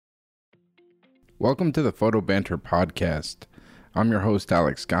Welcome to the Photo Banter Podcast. I'm your host,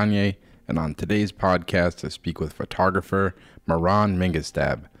 Alex Gagne, and on today's podcast, I speak with photographer Meron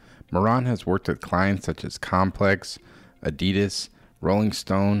Menghistab. Meron has worked with clients such as Complex, Adidas, Rolling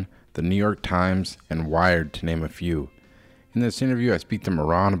Stone, the New York Times, and Wired, to name a few. In this interview, I speak to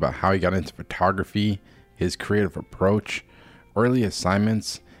Meron about how he got into photography, his creative approach, early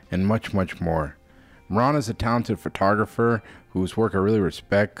assignments, and much, much more. Meron is a talented photographer whose work I really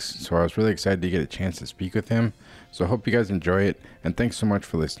respect, so I was really excited to get a chance to speak with him. So I hope you guys enjoy it, and thanks so much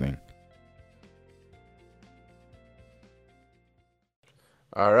for listening.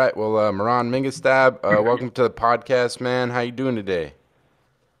 All right, well, Meron Menghistab, welcome to the podcast, man. How you doing today?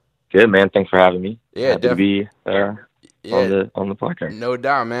 Good, man. Thanks for having me. Yeah, Happy to be on the podcast. No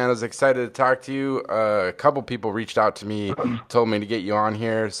doubt, man. I was excited to talk to you. A couple people reached out to me, told me to get you on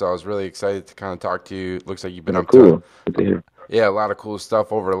here, so I was really excited to kind of talk to you. Looks like you've been up to a lot of cool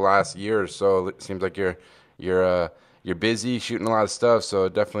stuff over the last year or so. It seems like you're busy shooting a lot of stuff, so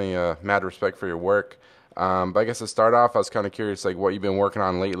definitely mad respect for your work. But I guess to start off, I was kind of curious, like what you've been working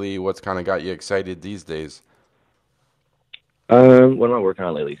on lately. What's kind of got you excited these days? What am I working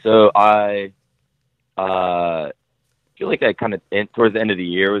on lately? So I feel like I kind of towards the end of the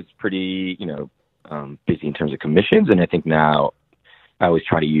year was pretty, busy in terms of commissions, and I think now I always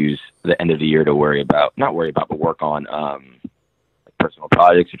try to use the end of the year to but work on personal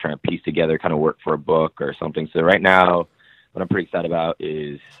projects or trying to piece together kind of work for a book or something. So right now, what I'm pretty excited about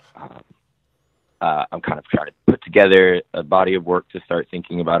is I'm kind of trying to put together a body of work to start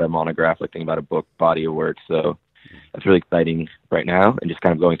thinking about a monograph, like thinking about a book body of work. So that's really exciting right now, and just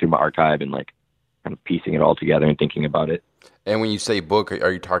kind of going through my archive and like kind of piecing it all together and thinking about it. And when you say book,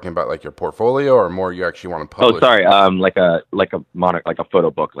 are you talking about like your portfolio or more you actually want to publish? Oh, sorry. Like a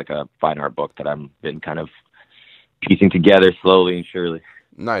photo book, like a fine art book that I've been kind of piecing together slowly and surely.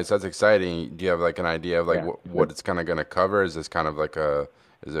 Nice. That's exciting. Do you have like an idea of like what it's kind of going to cover? Is this kind of like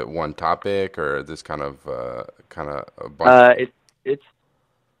is it one topic or is this kind of a bunch?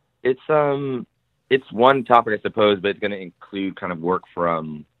 It's one topic, I suppose, but it's going to include kind of work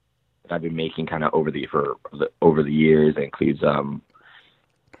that I've been making kind of over the years. It includes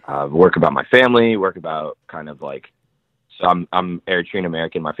work about my family, work about kind of like, so I'm Eritrean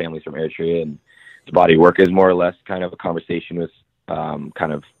American. My family's from Eritrea, and the body of work is more or less kind of a conversation with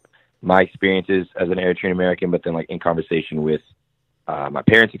kind of my experiences as an Eritrean American, but then like in conversation with my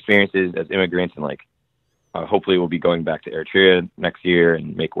parents' experiences as immigrants, and like hopefully we'll be going back to Eritrea next year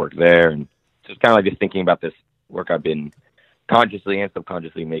and make work there. And so it's kind of like just thinking about this work I've been consciously and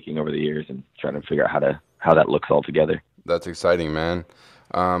subconsciously making over the years and trying to figure out how that looks all together. That's exciting, man.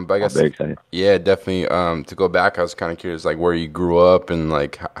 But I guess, very excited. Yeah, definitely. To go back, I was kind of curious, like where you grew up and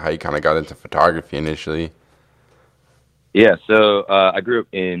like how you kind of got into photography initially. Yeah, so I grew up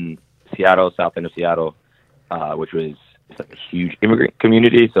in Seattle, south end of Seattle, which was like a huge immigrant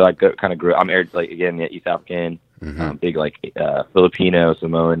community. So I kind of grew up. I'm East African, big like Filipino,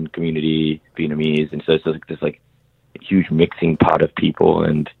 Samoan community, Vietnamese, and so it's like this like huge mixing pot of people.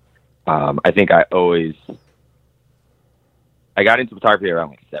 And I think I got into photography around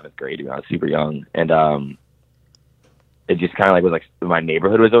like 7th grade. I was super young, and it just kind of like was like my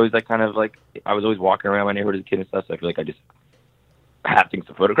neighborhood was always like kind of like I was always walking around my neighborhood as a kid and stuff. So I feel like I just had things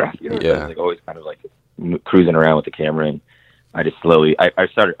to photograph. Yeah. So I was like always kind of like cruising around with the camera, and I just slowly I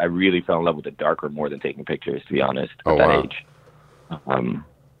really fell in love with the darkroom more than taking pictures, to be honest, at that age. I don't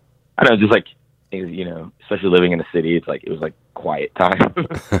know, just like, especially living in a city, it was like quiet time.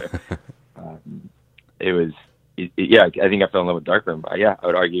 I think I fell in love with darkroom. I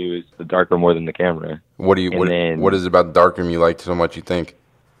would argue it was the darkroom more than the camera. What is it about the darkroom you liked so much, you think?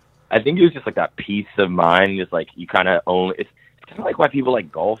 I think it was just like that peace of mind. Just like you kind of only, it's kind of like why people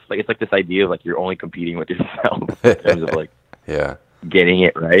like golf. Like it's like this idea of like you're only competing with yourself in terms of like getting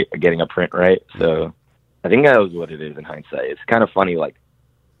it right, or getting a print right. So I think that was what it is in hindsight. It's kind of funny, like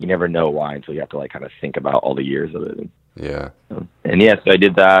you never know why until you have to like kind of think about all the years of it. So I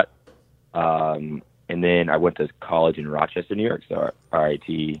did that. And then I went to college in Rochester, New York, so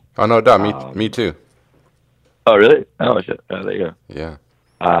RIT. Oh, no doubt. Me too. Oh, really? Oh, shit. Oh, there you go. Yeah.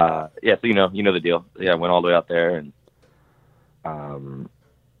 So you know the deal. Yeah, I went all the way out there, and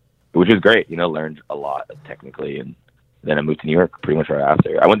which was great. Learned a lot technically, and then I moved to New York pretty much right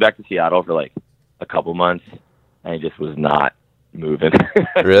after. I went back to Seattle for like a couple months, and it just was not moving.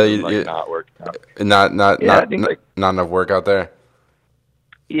 Really? Not working out. Not enough work out there?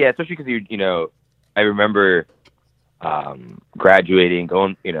 Yeah, especially because I remember graduating,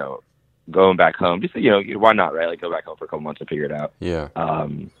 going back home. Just why not, right? Like go back home for a couple months and figure it out. Yeah.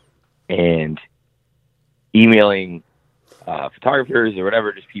 And emailing photographers or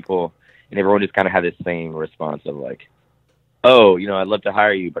whatever, just people, and everyone just kind of had this same response of like, oh, I'd love to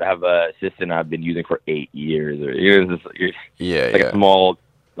hire you, but I have a assistant I've been using for 8 years, or it's Yeah, like a yeah. small,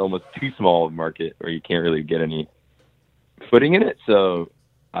 almost too small market where you can't really get any footing in it. So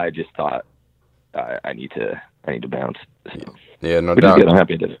I just thought I need to bounce. So, Yeah, no which is good. doubt. I'm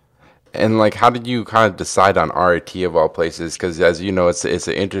happy I did it. And like, how did you kind of decide on RIT of all places? Because as you know, it's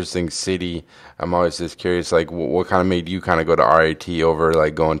an interesting city. I'm always just curious, like, what kind of made you kind of go to RIT over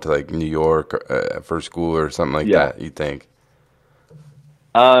like going to like New York for school or something like Yeah. that? You think?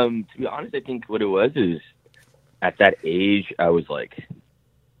 To be honest, I think what it was is at that age I was like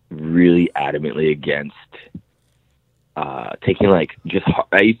really adamantly against taking like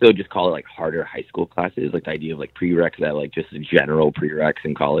I used to just call it like harder high school classes, like the idea of like prereqs that like just general prereqs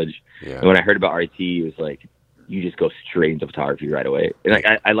in college. Yeah. And when I heard about RT, it was like you just go straight into photography right away. And like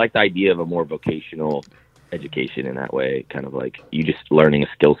I like the idea of a more vocational education in that way, kind of like you just learning a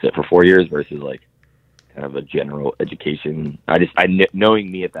skill set for 4 years versus like kind of a general education.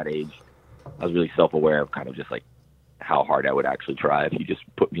 Knowing me at that age, I was really self aware of kind of just like how hard I would actually try if you just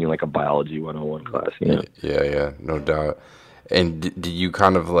put me in like a biology 101 class, Yeah, no doubt. And did you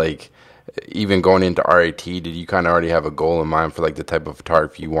kind of like, even going into RIT, did you kind of already have a goal in mind for like the type of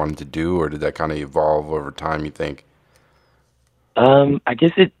photography you wanted to do, or did that kind of evolve over time, you think? I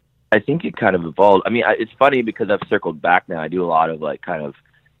guess I think it kind of evolved. I mean, it's funny because I've circled back now. I do a lot of like kind of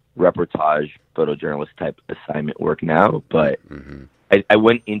reportage photojournalist type assignment work now, but Mm-hmm. I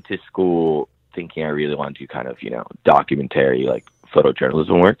went into school thinking I really wanted to kind of, documentary like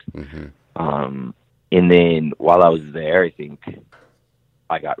photojournalism work. Mm-hmm. And then while I was there, I think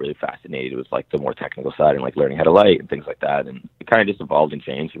I got really fascinated with like the more technical side and like learning how to light and things like that. And it kind of just evolved and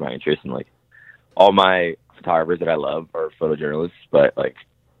changed in my interest. And like all my photographers that I love are photojournalists, but like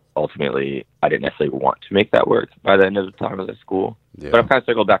ultimately I didn't necessarily want to make that work by the end of the time I was at school. Yeah. But I've kind of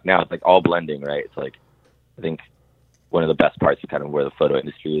circled back now. It's like all blending, right? It's like, I think one of the best parts of kind of where the photo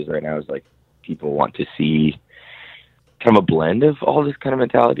industry is right now is like people want to see kind of a blend of all this kind of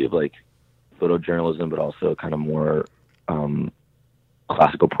mentality of like photojournalism, but also kind of more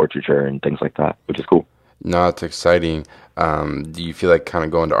classical portraiture and things like that, which is cool. No, it's exciting. Do you feel like kind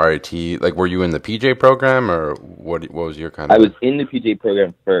of going to RIT? Like, were you in the PJ program, or what was your kind of? I was in the PJ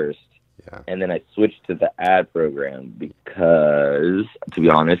program first, Yeah. and then I switched to the ad program because, to be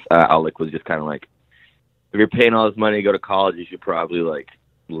honest, Alec was just kind of like, if you're paying all this money to go to college, you should probably like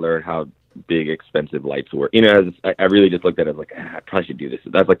learn how big expensive lights work. I really just looked at it like, I probably should do this.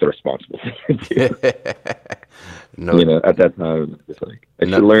 That's like the responsible thing to do. No, At that time, it's like I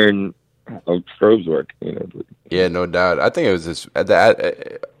No. should learn how strobes work. yeah, no doubt. I think it was just at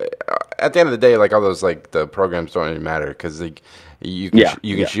the end of the day, like all those like the programs don't really matter because like you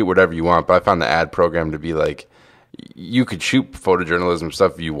can shoot whatever you want. But I found the ad program to be like you could shoot photojournalism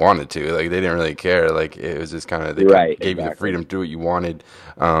stuff if you wanted to. Like they didn't really care. Like it was just kind of they gave you the freedom to do what you wanted.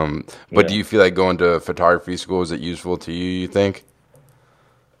 But do you feel like going to photography school, is it useful to you? You think?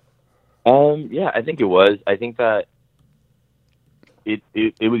 Yeah, I think it was. I think that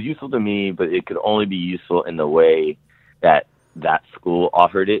it was useful to me, but it could only be useful in the way that school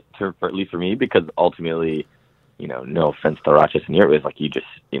offered it to, for, at least for me, because ultimately, no offense to Rochester, New York, it's like you just,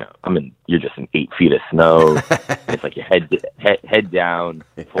 you're just in 8 feet of snow. It's like your head down,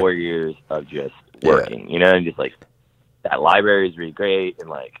 4 years of just working, and just like that library is really great, and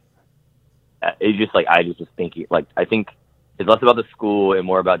like it's just like I just was thinking, like I think it's less about the school and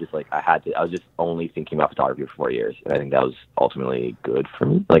more about just like I was just only thinking about photography for 4 years, and I think that was ultimately good for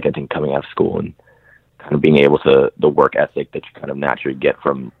me. Like I think coming out of school and kind of being able to the work ethic that you kind of naturally get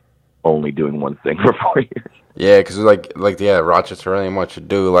from only doing one thing for 4 years. Yeah, because Rochester really ain't much to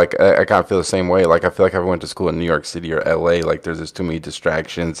do. Like I kind of feel the same way. Like I feel like if I went to school in New York City or LA, like there's just too many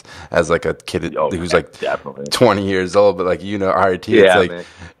distractions as like a kid who's like definitely 20 years old. But like RIT, man.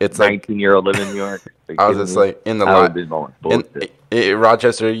 It's like 19-year-old living in New York. I was just like in the in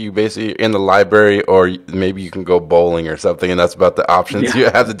Rochester, you basically in the library, or maybe you can go bowling or something, and that's about the options you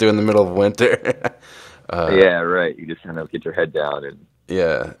have to do in the middle of winter. Yeah, right. You just kind of get your head down and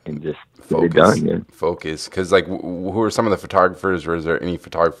just focus. Done, yeah. Focus, because like, who are some of the photographers, or is there any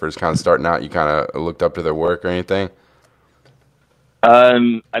photographers kind of starting out you kind of looked up to their work or anything?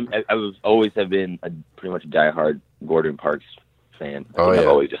 I was always have been a pretty much a diehard Gordon Parks fan. I've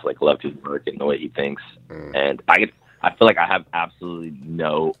always just like loved his work and the way he thinks, and I feel like I have absolutely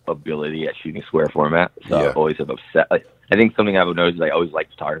no ability at shooting square format, so I always have upset. Like, I think something I've noticed is I always like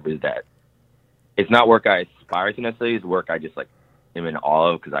photographers that it's not work I aspire to necessarily, it's work I just like am in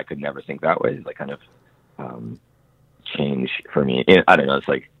awe of because I could never think that way. It's like kind of change for me. And I don't know. It's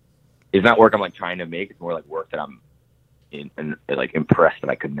like it's not work I'm like trying to make. It's more like work that I'm and like impressed that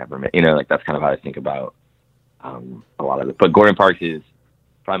I could never make. You know, like that's kind of how I think about a lot of it. But Gordon Parks is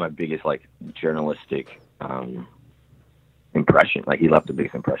probably my biggest like journalistic impression. Like he left the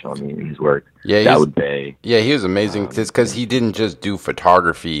biggest impression on me in his work. Yeah, Dawoud Bey. Yeah, he was amazing because he didn't just do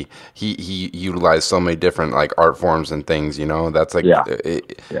photography. He utilized so many different like art forms and things. You know, that's like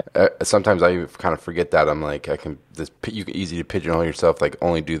sometimes I kind of forget that. I'm like you can easy to pigeonhole yourself like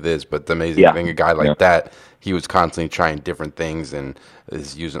only do this, but the amazing thing, a guy like that, he was constantly trying different things and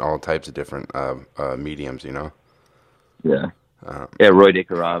is using all types of different mediums. You know. Yeah. Roy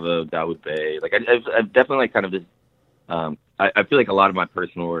DeCarava, Dawoud Bey. Like I've definitely like kind of this. I feel like a lot of my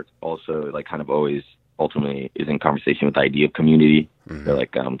personal work also like kind of always ultimately is in conversation with the idea of community. Mm-hmm. So,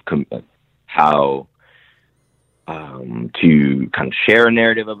 like how to kind of share a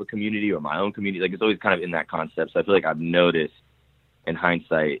narrative of a community or my own community. Like it's always kind of in that concept. So I feel like I've noticed in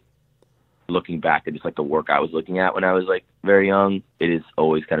hindsight, looking back at just like the work I was looking at when I was like very young, it is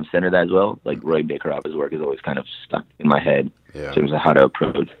always kind of centered that as well. Like Roy DeCarava's work is always kind of stuck in my head in terms of how to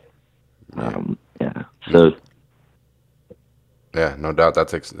approach. So. Yeah, no doubt.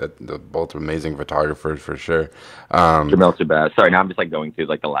 They're both amazing photographers for sure. Jamel Shabazz. Sorry, now I'm just like going through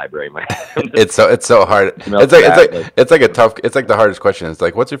like the library. It's so hard. It's like the hardest question. It's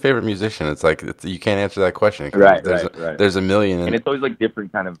like, what's your favorite musician? It's like you can't answer that question. Right. There's a million, and it's always like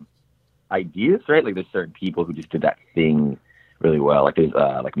different kind of ideas, right? Like there's certain people who just did that thing really well. Like there's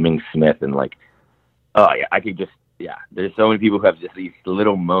like Ming Smith and like there's so many people who have just these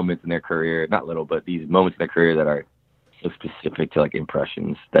little moments in their career, not little, but these moments in their career that are so specific to like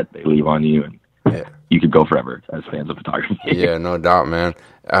impressions that they leave on you, and you could go forever as fans of photography. Yeah, no doubt, man.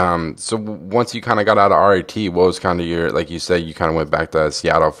 So once you kind of got out of RIT, what was kind of your, like you said, you kind of went back to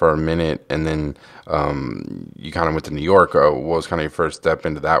Seattle for a minute, and then you kind of went to New York. What was kind of your first step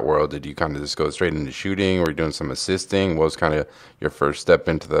into that world? Did you kind of just go straight into shooting? Were you doing some assisting? What was kind of your first step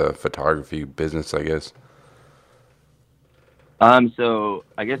into the photography business, I guess? So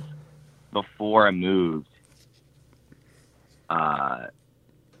I guess before I moved,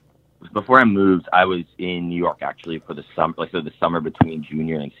 I was in New York actually for the summer, like so the summer between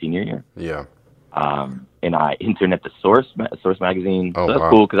junior and senior year. Yeah. And I interned at the Source magazine. Oh, so that's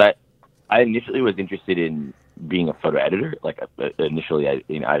cool because I initially was interested in being a photo editor. Like initially, I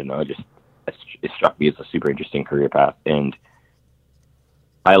don't know, it struck me as a super interesting career path, and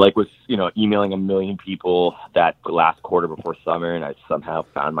I was emailing a million people that last quarter before summer, and I somehow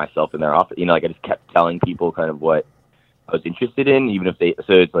found myself in their office. Like I just kept telling people kind of what I was interested in, even if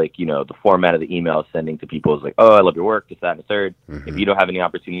so it's like, the format of the email sending to people is like, oh, I love your work, this, that, and the third. Mm-hmm. If you don't have any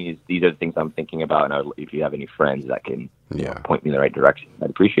opportunities, these are the things I'm thinking about. And if you have any friends that can point me in the right direction, I'd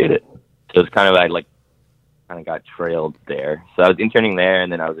appreciate it. So it's kind of, I kind of got trailed there. So I was interning there,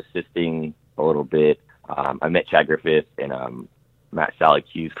 and then I was assisting a little bit. I met Chad Griffith and Matt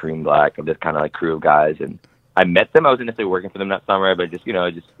Salicuse, Kareem Black, of this kind of like crew of guys. And I met them. I wasn't necessarily working for them that summer, but just,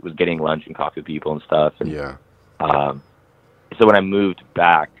 I just was getting lunch and coffee with people and stuff. And, so when I moved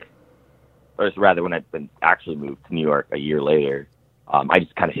back, or rather when I actually moved to New York a year later, I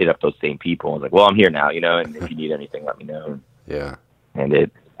just kind of hit up those same people. I was like, well, I'm here now, and if you need anything, let me know. Yeah. And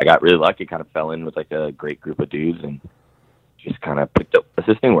I got really lucky, kind of fell in with like a great group of dudes and just kind of picked up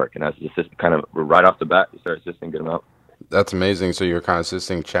assisting work. And I was just kind of right off the bat, you start assisting, good amount. That's amazing. So you're kind of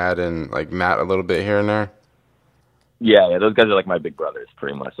assisting Chad and like Matt a little bit here and there? Yeah, those guys are like my big brothers,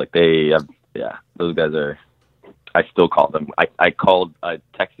 pretty much. Like those guys are, I still call them. I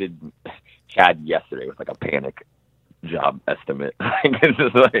texted Chad yesterday with like a panic job estimate. It's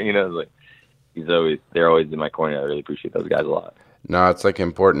just like, they're always in my corner. I really appreciate those guys a lot. No, it's like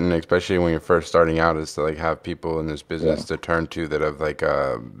important, especially when you're first starting out, is to like have people in this business to turn to that have like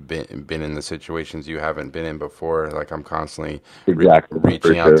been in the situations you haven't been in before. Like I'm constantly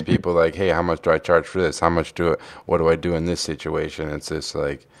reaching out to people like, hey, how much do I charge for this? What do I do in this situation? It's just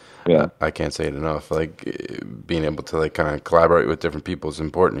like, I can't say it enough. Like being able to like kind of collaborate with different people is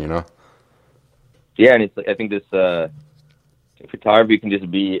important, Yeah, and it's like, I think this photography can just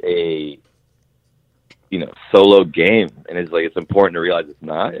be a solo game, and it's important to realize it's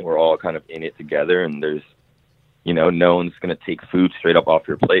not, and we're all kind of in it together. And there's no one's gonna take food straight up off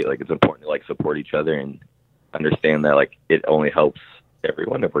your plate. Like it's important to like support each other and understand that like it only helps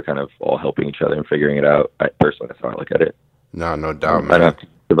everyone if we're kind of all helping each other and figuring it out. Personally, that's how I look at it. No doubt, man. I don't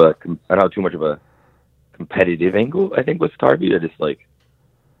have too much of a competitive angle, I think, with photography. I just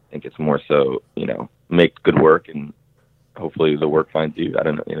think it's more so, make good work and hopefully the work finds you. I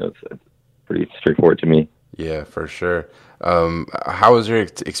don't know, it's pretty straightforward to me. Yeah, for sure. How was your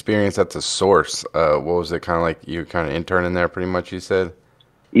experience at the Source? What was it kind of like? You were kind of interning there pretty much, you said?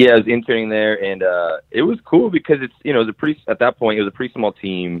 Yeah, I was interning there, and it was cool because it's it was a pretty at that point it was a pretty small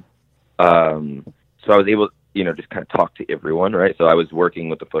team, so I was able just kind of talk to everyone, right? So I was working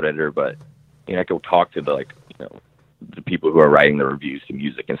with the photo editor, but I could talk to the people who are writing the reviews to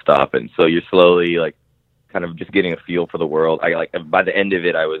music and stuff, and so you're slowly kind of just getting a feel for the world. I by the end of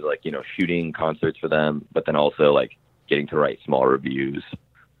it, I was shooting concerts for them, but then also getting to write small reviews,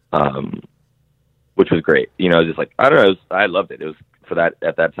 which was great. Just I don't know, I loved it. It was for that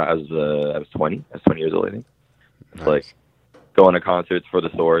at that time. I was 20. I was 20 years old, I think. It's Nice. Going to concerts for the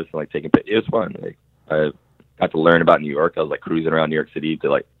Source and taking pictures. It was fun. I got to learn about New York. I was cruising around New York City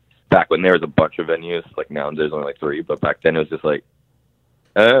to back when there was a bunch of venues. Now there's only 3, but back then it was just it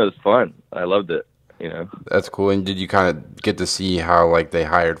was fun. I loved it. That's cool. And did you kind of get to see how they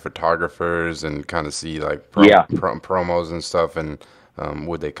hired photographers and kind of see Yeah. promos and stuff? And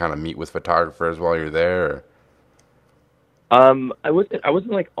would they kind of meet with photographers while you're there? Or? I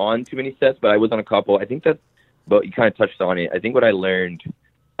wasn't on too many sets, but I was on a couple. I think that, but you kind of touched on it. I think what I learned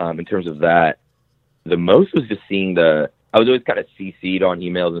in terms of that, the most was just seeing I was always kind of CC'd on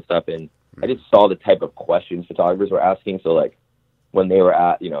emails and stuff, and I just saw the type of questions photographers were asking. So when they were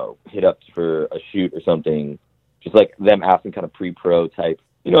at hit ups for a shoot or something, just them asking kind of pre-pro type.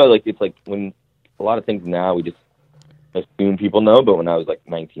 It's when a lot of things now we just assume people know, but when I was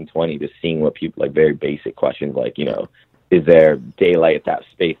 19, 20, just seeing what people very basic questions is there daylight at that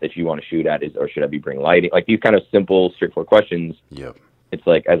space that you want to shoot at? Or should I be bringing lighting? These kind of simple, straightforward questions. Yep. It's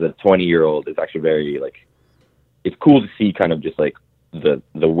as a 20-year-old, it's actually very it's cool to see kind of just the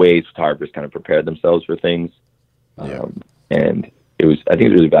ways photographers kind of prepare themselves for things. Yeah. And I think it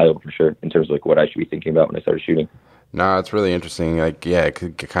was really valuable for sure in terms of what I should be thinking about when I started shooting. No, it's really interesting.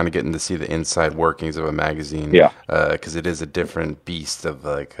 Kind of getting to see the inside workings of a magazine. Yeah. Because it is a different beast of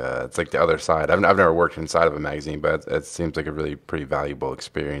it's the other side. I've never worked inside of a magazine, but it seems like a really pretty valuable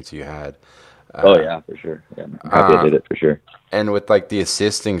experience you had. Oh yeah, for sure. Yeah, I'm happy I did it for sure. And with the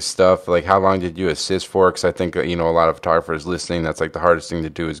assisting stuff, how long did you assist for? Because I think a lot of photographers listening, that's the hardest thing to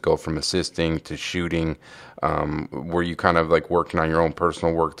do is go from assisting to shooting. Were you kind of working on your own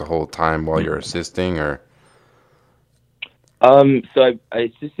personal work the whole time while you're assisting, or? So I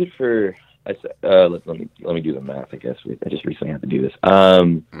assisted for let me do the math. I guess I just recently had to do this.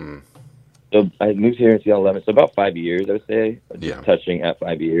 So I moved here in 2011, so about 5 years, I would say, just touching at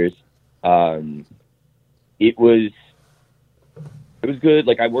 5 years. It was good.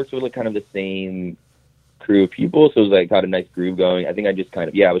 I worked with kind of the same crew of people, so it was got a nice groove going. I think I just kind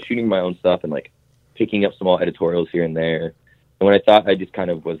of I was shooting my own stuff and picking up small editorials here and there. And when I thought I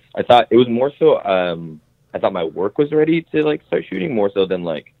thought it was more so I thought my work was ready to start shooting more so than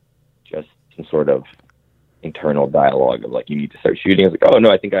just some sort of internal dialogue of you need to start shooting. I was oh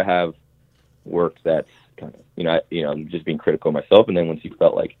no, I think I have work that's kind of I'm just being critical of myself. And then once you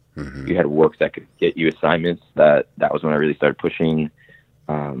felt you had work that could get you assignments, that was when I really started pushing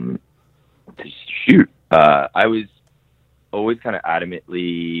to shoot. I was always kind of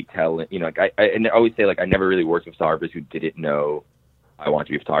adamantly telling I always say I never really worked with photographers who didn't know I want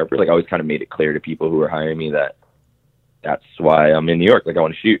to be a photographer. I always kind of made it clear to people who were hiring me that that's why I'm in New York. I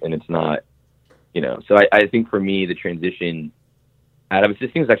want to shoot, and it's not, So I think for me, the transition out of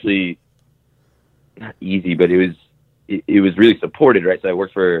assisting was actually not easy, but it was really supported, right? So I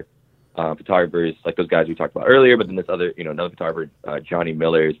worked for photographers like those guys we talked about earlier, but then this other, another photographer, Johnny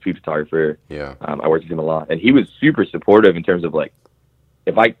Miller, is a food photographer. Yeah. I worked with him a lot, and he was super supportive in terms of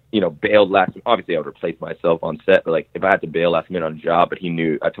if I, bailed last minute, obviously I would replace myself on set, but if I had to bail last minute on a job, but he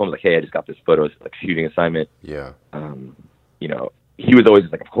knew, I told him hey, I just got this photo, shooting assignment. Yeah. He was always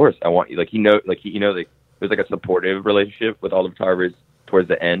of course I want you, it was a supportive relationship with all the photographers towards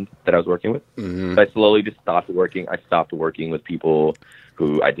the end that I was working with. Mm-hmm. So I slowly just stopped working with people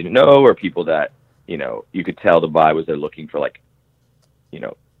who I didn't know, or people that, you could tell the vibe was they're looking for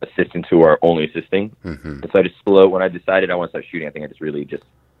assistants who are only assisting. Mm-hmm. And so I just when I decided I want to start shooting, I think I just really just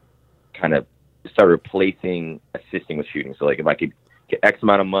kind of started replacing assisting with shooting. So if I could get X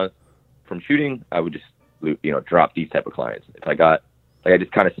amount a month from shooting, I would just, drop these type of clients. If I got, I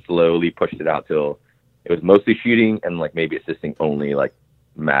just kind of slowly pushed it out till it was mostly shooting and maybe assisting only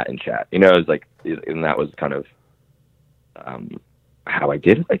Matt and chat, it was and that was kind of, how I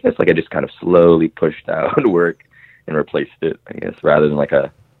did it, I guess. I just kind of slowly pushed out work and replaced it, I guess, rather than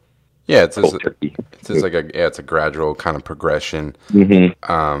it's it's a gradual kind of progression.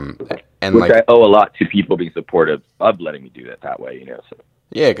 Mm-hmm. And which I owe a lot to people being supportive of letting me do that way, So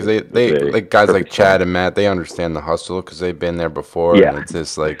yeah, because they guys like Chad and Matt, they understand the hustle because they've been there before. Yeah. And it's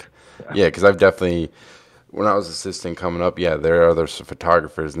just because I've definitely when I was assisting coming up, yeah, there are other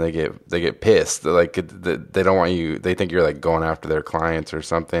photographers, and they get pissed. They're like they don't want you. They think you're like going after their clients or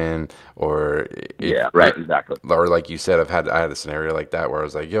something, or Yeah, right, exactly. or like you said, I had a scenario like that where I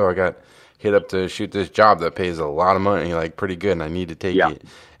was like, yo, I got hit up to shoot this job that pays a lot of money, like pretty good, and I need to take Yeah, it.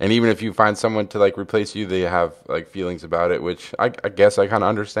 And even if you find someone to like replace you, they have like feelings about it, which I guess I kind of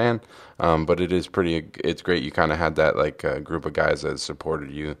understand. But it is it's great you kind of had that like group of guys that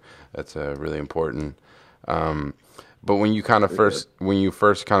supported you. That's really important. Um, but when you kind of for sure. when you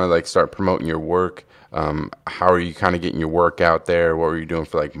first kind of like start promoting your work, how are you kind of getting your work out there? What were you doing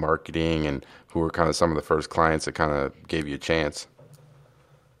for like marketing, and who were kind of some of the first clients that kind of gave you a chance?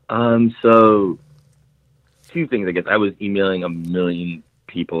 So two things, I guess. I was emailing a million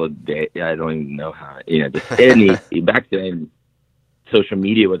people a day. I don't even know how, just any, back then, social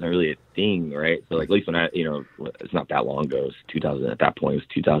media wasn't really a thing, right? So like, at least when it's not that long ago, it was 2000, at that point, it was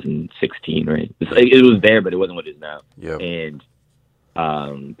 2016, right? It was there, but it wasn't what it is now. Yep.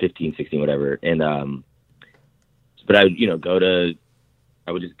 And, 15, 16, whatever. And, but I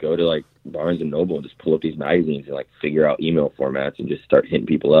would just go to like Barnes and Noble and just pull up these magazines and like figure out email formats and just start hitting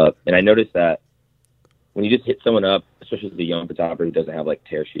people up. And I noticed that when you just hit someone up, especially as a young photographer who doesn't have like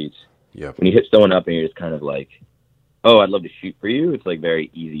tear sheets, Yep. when you hit someone up and you're just kind of like, oh, I'd love to shoot for you, it's like very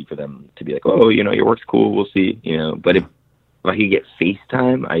easy for them to be like, oh, your work's cool, we'll see, But if I could get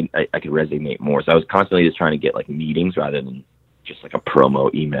FaceTime, I could resonate more. So I was constantly just trying to get like meetings rather than just like a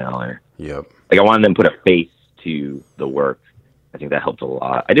promo email, or Yep. like I wanted them to put a face to the work. I think that helped a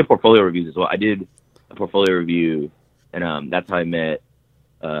lot. I did portfolio reviews as well. I did a portfolio review, and that's how I met.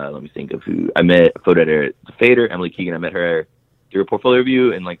 Let me think of who I met. A photo editor, the Fader, Emily Keegan. I met her through a portfolio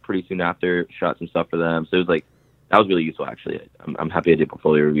review, and like pretty soon after, shot some stuff for them. So it was like that was really useful. Actually, I'm happy I did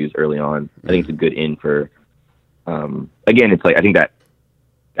portfolio reviews early on. I think it's a good in for. Again, it's like I think that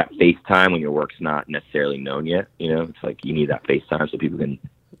FaceTime when your work's not necessarily known yet. It's like you need that FaceTime so people can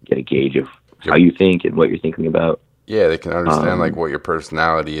get a gauge of how you think and what you're thinking about. Yeah, they can understand like what your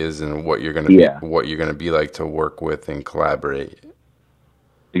personality is and what you're gonna be like to work with and collaborate.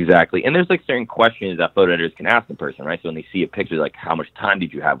 Exactly. And there's like certain questions that photo editors can ask the person, right? So when they see a picture, like how much time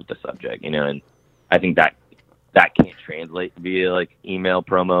did you have with the subject, and I think that can't translate via like email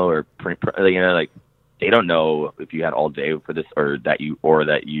promo or print, like they don't know if you had all day for this or that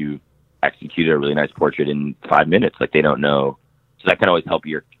you executed a really nice portrait in 5 minutes. Like they don't know. So that can always help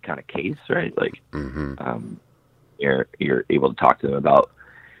your kind of case, right? Like, you're able to talk to them about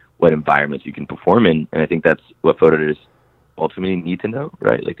what environments you can perform in. And I think that's what photo editors ultimately need to know,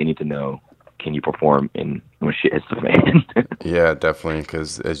 right? Like they need to know, can you perform when shit hits the fan? Yeah, definitely.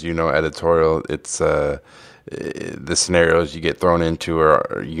 Because as you know, editorial, it's the scenarios you get thrown into,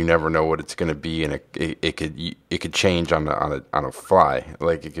 or you never know what it's going to be, and it could change on a fly.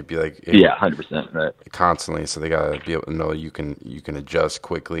 Like it could be like 100%, right? Constantly. So they gotta be able to know you can adjust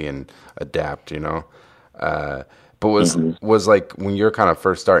quickly and adapt. But was like when you're kind of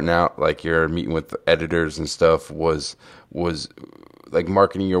first starting out, like you're meeting with editors and stuff, was like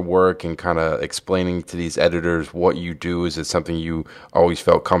marketing your work and kind of explaining to these editors what you do? Is it something you always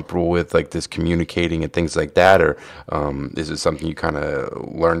felt comfortable with, like this communicating and things like that, or is it something you kind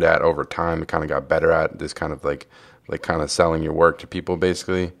of learned at over time and kind of got better at, this kind of like kind of selling your work to people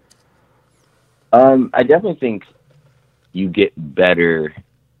basically? I definitely think you get better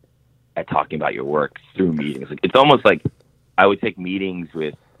at talking about your work through meetings. Like it's almost like I would take meetings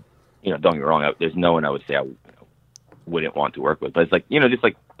with, don't get me wrong, there's no one I would say I wouldn't want to work with, but it's like, just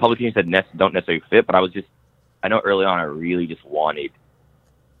like publications that don't necessarily fit, but I know early on I really just wanted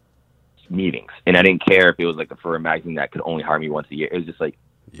meetings, and I didn't care if it was like for a magazine that could only hire me once a year. It was just like,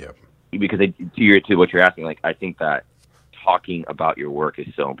 because to what you're asking, like I think that talking about your work is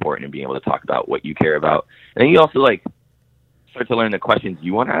so important, and being able to talk about what you care about, and then you also like start to learn the questions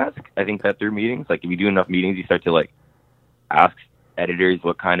you want to ask. I think that through meetings, like if you do enough meetings, you start to like ask editors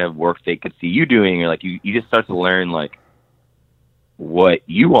what kind of work they could see you doing, or like you just start to learn like what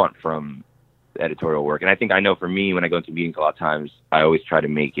you want from editorial work. And I know for me, when I go into meetings, a lot of times I always try to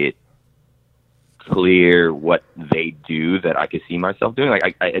make it clear what they do that I could see myself doing.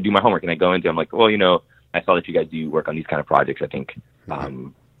 Like I do my homework and I go into, I'm like, well, I saw that you guys do work on these kind of projects. I think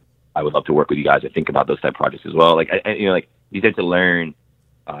I would love to work with you guys. I think about those type of projects as well. Like like you start to learn.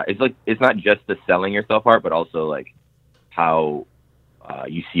 It's not just the selling yourself part, but also like how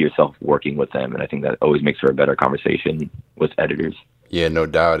you see yourself working with them. And I think that always makes for a better conversation with editors. Yeah, no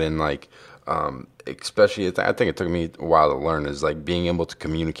doubt. And like Especially, I think it took me a while to learn, is like being able to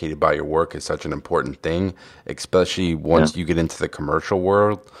communicate about your work is such an important thing, especially Yeah. once you get into the commercial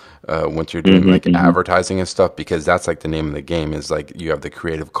world, once you're doing Hmm. like advertising and stuff, because that's like the name of the game is like you have the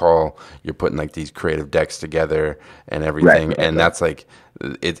creative call, you're putting like these creative decks together and Right. everything. Right. And Right. that's like,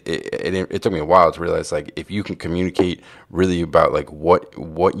 it took me a while to realize like if you can communicate really about like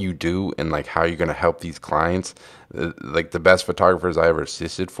what you do and like how you're going to help these clients, like the best photographers I ever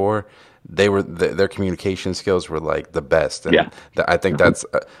assisted for, they were their communication skills were like the best. And Yeah. I think that's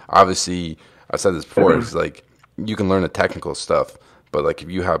obviously, I've said this before, is like you can learn the technical stuff, but like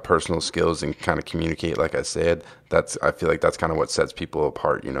if you have personal skills and kind of communicate, like I said, I feel like that's kind of what sets people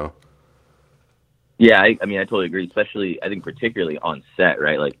apart, you know? Yeah. I mean, I totally agree. Especially, I think, particularly on set,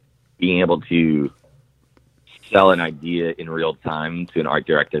 right? Like being able to sell an idea in real time to an art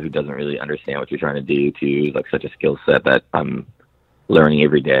director who doesn't really understand what you're trying to do, to like such a skill set that I'm learning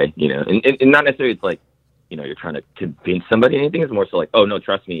every day, you know, and not necessarily it's like, you know, you're trying to convince somebody anything. It's more so like, oh no,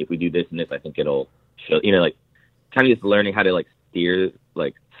 trust me, if we do this and this, I think it'll show, you know, like kind of just learning how to like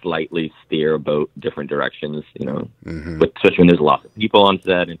slightly steer a boat different directions, you know, but especially when there's lots of people on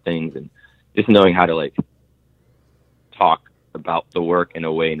set and things, and just knowing how to like talk about the work in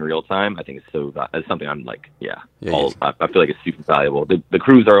a way in real time, I think it's something I'm like, I feel like it's super valuable. The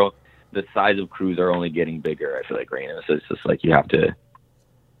crews are, the size of crews are only getting bigger, I feel like, right now. So it's just like you have to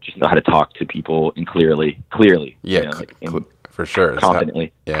just know how to talk to people and clearly. Yeah, you know, like, for sure.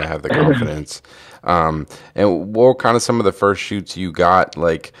 confidently. Have the confidence. And what were kind of some of the first shoots you got?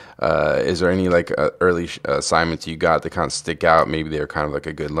 Like, is there any like early assignments you got that kind of stick out? Maybe they're kind of like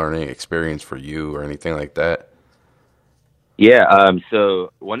a good learning experience for you or anything like that? Yeah.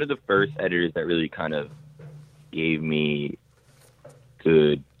 So one of the first editors that really kind of gave me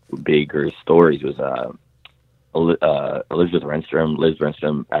good, bigger stories was Liz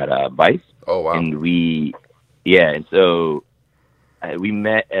Renstrom at Vice. Oh wow! And and so we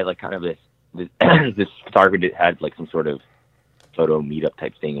met at like kind of this this photographer that had like some sort of photo meetup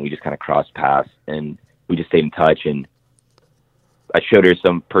type thing, and we just kind of crossed paths, and we just stayed in touch. And I showed her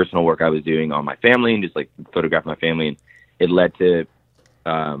some personal work I was doing on my family, and just like photographed my family, and it led to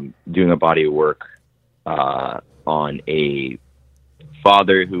doing a body of work on a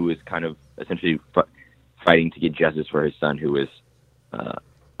father who was kind of essentially fighting to get justice for his son who was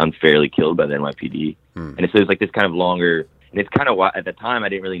unfairly killed by the NYPD. And so it's like this kind of longer, and it's kind of why at the time I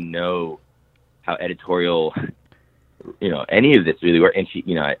didn't really know how editorial, you know, any of this really worked. And she,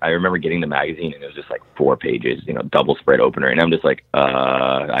 you know, I remember getting the magazine and it was just like 4 pages, you know, double spread opener. And I'm just like,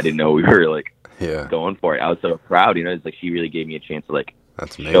 I didn't know we were like going for it. I was so proud, you know, it's like she really gave me a chance to like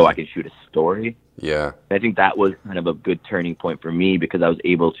show I can shoot a story. Yeah. And I think that was kind of a good turning point for me because I was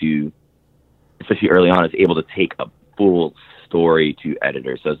able to, especially early on, I was able to take a full story to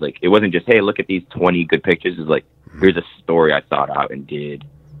editors. So it's like, it wasn't just, hey, look at these 20 good pictures. It's like, here's a story I thought out and did.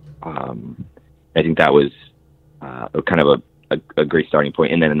 I think that was kind of a great starting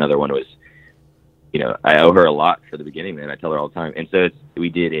point. And then another one was, you know, I owe her a lot for the beginning, man. I tell her all the time. And so we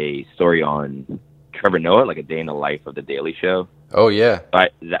did a story on Trevor Noah, like a day in the life of The Daily Show. Oh, yeah. So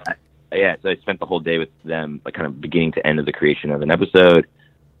I spent the whole day with them, like kind of beginning to end of the creation of an episode.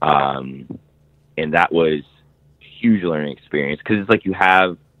 And that was a huge learning experience because it's like you're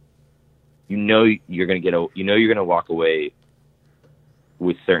going to walk away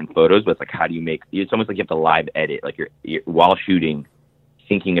with certain photos, but it's like, how do you it's almost like you have to live edit, like you're while shooting,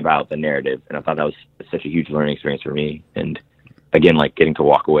 thinking about the narrative. And I thought that was such a huge learning experience for me. And again, like getting to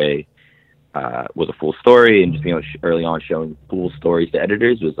walk away with a full story and just being early on showing full stories to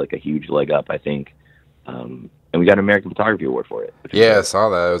editors was like a huge leg up, I think. And we got an American Photography Award for it. Yeah, I saw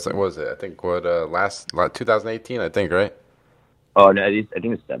that. What was it? I think last 2018, I think, right? Oh no, I think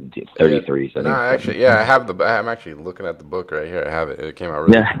it's 17, 33. Yeah. So No, actually, yeah, I'm actually looking at the book right here. I have it. It came out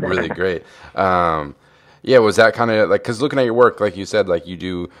really, really great. Yeah, was that kind of like, because looking at your work, like you said, like you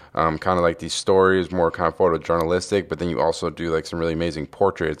do kind of like these stories, more kind of photojournalistic, but then you also do like some really amazing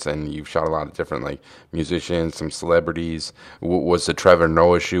portraits, and you've shot a lot of different like musicians, some celebrities. Was the Trevor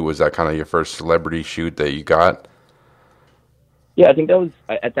Noah shoot, was that kind of your first celebrity shoot that you got? Yeah, I think that was,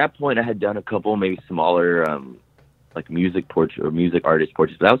 at that point I had done a couple maybe smaller like music portrait or music artist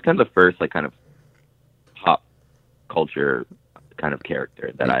portraits, but that was kind of the first like kind of pop culture kind of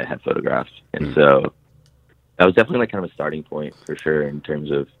character that I had photographed. And so that was definitely like kind of a starting point for sure in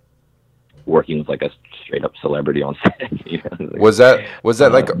terms of working with like a straight up celebrity on set. You know? Was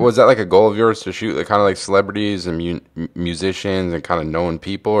that like a goal of yours to shoot like kind of like celebrities and musicians and kind of known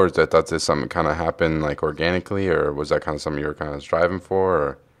people, or is that just something kind of happened like organically, or was that kind of something you were kind of striving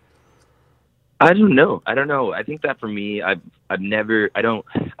for? I don't know. I think that for me, I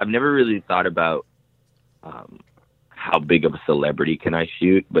I've never really thought about how big of a celebrity can I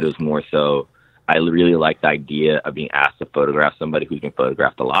shoot, but it was more so I really like the idea of being asked to photograph somebody who's been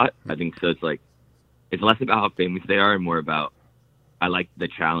photographed a lot. I think so. It's like, it's less about how famous they are and more about, I like the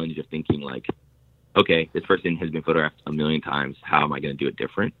challenge of thinking like, okay, this person has been photographed a million times. How am I going to do it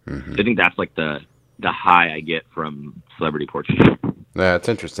different? So I think that's like the high I get from celebrity portraiture. Yeah, it's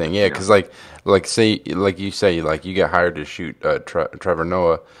interesting. Yeah, because like you say, like you get hired to shoot Trevor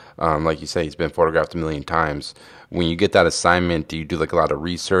Noah. Like you say, he's been photographed a million times. When you get that assignment, do you do like a lot of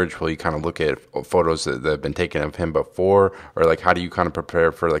research? Will you kind of look at photos that have been taken of him before, or like how do you kind of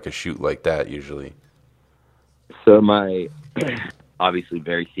prepare for like a shoot like that usually? So my obviously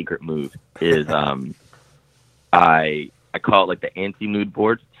very secret move is I call it like the anti-mood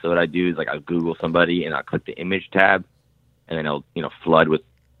board. So what I do is like I Google somebody and I click the image tab, and then I'll flood with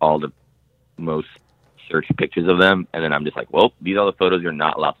all the most searched pictures of them, and then I'm just like, well, these are the photos you're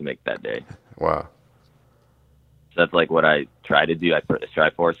not allowed to make that day. Wow. So that's like what I try to do. I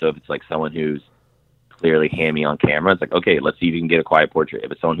strive for. So if it's like someone who's clearly hammy on camera, it's like, okay, let's see if you can get a quiet portrait.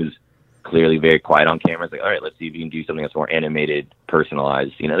 If it's someone who's clearly very quiet on camera, it's like, all right, let's see if you can do something that's more animated,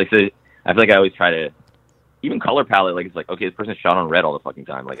 personalized. Like so I feel like I always try to, even color palette, like it's like, okay, this person's shot on red all the fucking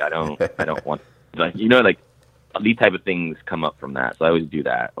time. Like I don't want, like like these type of things come up from that. So I always do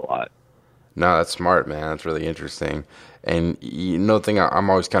that a lot. No, that's smart, man. That's really interesting. And the thing I'm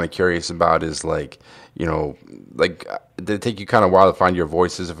always kind of curious about is like, like did it take you kind of a while to find your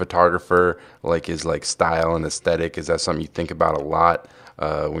voice as a photographer? Like is like style and aesthetic, is that something you think about a lot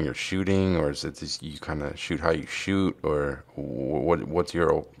when you're shooting, or is it just you kind of shoot how you shoot, or what's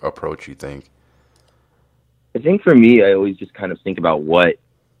your approach, you think? I think for me, I always just kind of think about what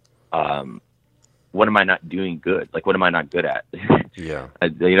am I not doing good? Like, what am I not good at? Yeah.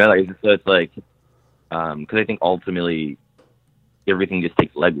 So it's like, because I think ultimately everything just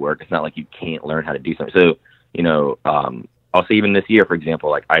takes legwork. It's not like you can't learn how to do something. So, I'll say even this year, for example,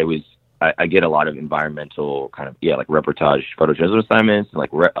 like I get a lot of environmental kind of, like reportage photojournalism assignments,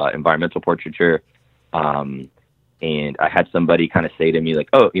 like environmental portraiture. And I had somebody kind of say to me like,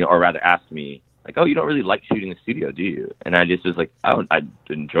 oh, or rather ask me, like, oh, you don't really like shooting in the studio, do you? And I just was like, I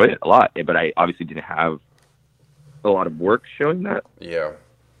enjoy it a lot, but I obviously didn't have a lot of work showing that. Yeah.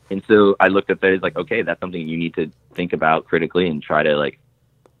 And so I looked at that as like, okay, that's something you need to think about critically and try to like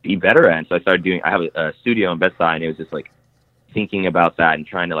be better at. And so I started doing, I have a studio in Bed-Stuy, and it was just like thinking about that and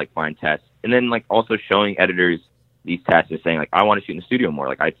trying to like find tests. And then like also showing editors these tests and saying like, I want to shoot in the studio more.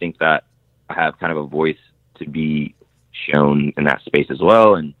 Like I think that I have kind of a voice to be shown in that space as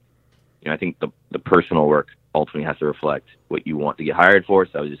well. And I think the personal work ultimately has to reflect what you want to get hired for.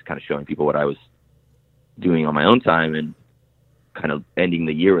 So I was just kind of showing people what I was doing on my own time and kind of ending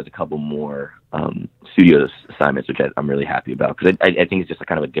the year with a couple more studio assignments, which I'm really happy about, because I think it's just a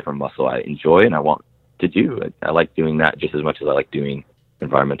kind of a different muscle I enjoy and I want to do. I like doing that just as much as I like doing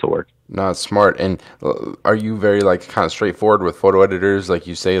environmental work. No, it's smart. And are you very like kind of straightforward with photo editors? Like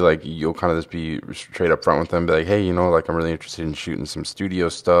you say, like you'll kind of just be straight up front with them, be like, hey, like I'm really interested in shooting some studio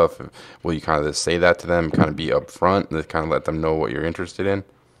stuff. Will you kind of just say that to them, kind of be upfront and kind of let them know what you're interested in?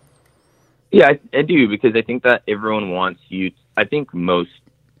 Yeah, I do, because I think that everyone wants you. I think almost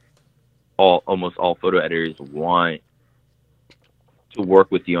all photo editors want to work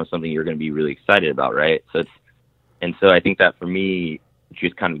with you on something you're going to be really excited about, right? So I think that for me,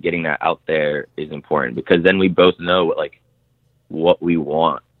 just kind of getting that out there is important, because then we both know what we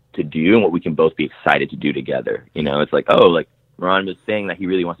want to do and what we can both be excited to do together. It's like, oh, like Meron was saying that he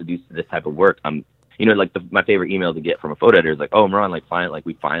really wants to do this type of work. My favorite email to get from a photo editor is like, oh, Meron,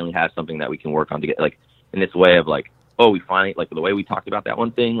 we finally have something that we can work on together. Like in this way of like, oh, we finally, like the way we talked about that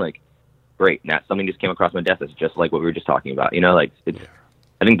one thing, like, great. Now something just came across my desk that's just like what we were just talking about. I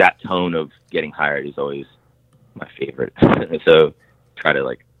think that tone of getting hired is always my favorite. So try to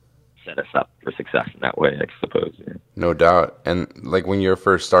like set us up for success in that way, I suppose. Yeah. No doubt. And like when you're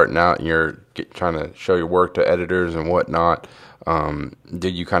first starting out and you're trying to show your work to editors and whatnot,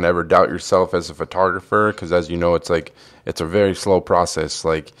 did you kind of ever doubt yourself as a photographer? Because as you know, it's a very slow process.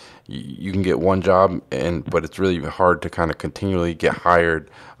 Like you can get one job, but it's really hard to kind of continually get hired.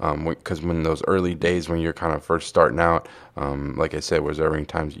 Because when those early days when you're kind of first starting out, like I said, was there any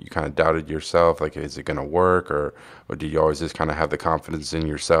times you kind of doubted yourself? Like, is it going to work? Or did you always just kind of have the confidence in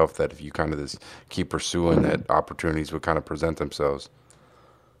yourself that if you kind of just keep pursuing, that opportunities would kind of present themselves?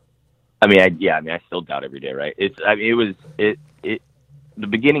 I still doubt every day, right? The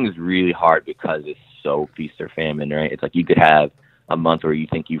beginning is really hard because it's so feast or famine, right? It's like you could have a month where you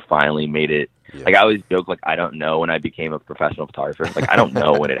think you finally made it. Yeah. Like I always joke, like I don't know when I became a professional photographer. Like I don't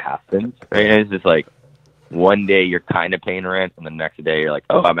know when it happens. Right? And it's just like one day you're kind of paying rent, and the next day you're like,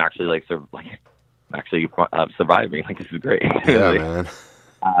 oh, I'm actually surviving. Like, this is great. Yeah, Like,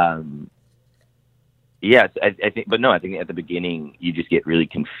 man. yes, I think, but no, I think at the beginning you just get really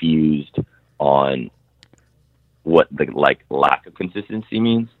confused on what the like lack of consistency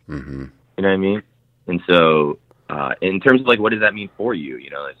means. Mm-hmm. You know what I mean? And so, in terms of like, what does that mean for you? You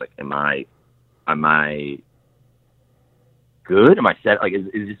know, it's like, am I good? Am I set? Like, is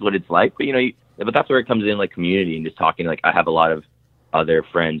this what it's like? But you know, but that's where it comes in, like community and just talking. Like, I have a lot of other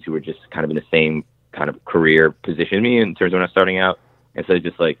friends who are just kind of in the same kind of career position as me in terms of when I was starting out. And so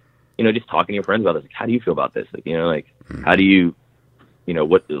just like, you know, just talking to your friends about this. Like, how do you feel about this? Like, you know, like, how do you, you know,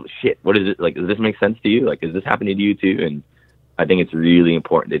 what is it like? Does this make sense to you? Like, is this happening to you too? And I think it's really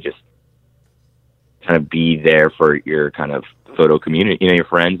important to just kind of be there for your kind of photo community, you know, your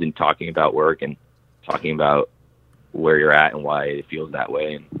friends, and talking about work and talking about where you're at and why it feels that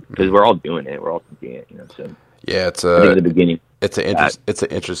way. And because we're all doing it, we're all thinking it, you know. So Yeah, it's I think at the beginning, it's an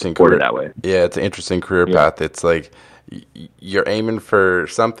interesting career career that way. Yeah, it's an interesting career path. It's like you're aiming for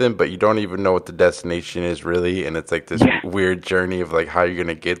something, but you don't even know what the destination is really, and it's like this weird journey of like how you're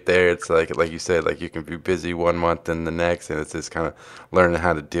gonna get there. It's like you said, like you can be busy one month and the next, and it's just kind of learning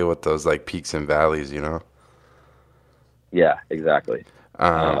how to deal with those like peaks and valleys, you know. Yeah, exactly.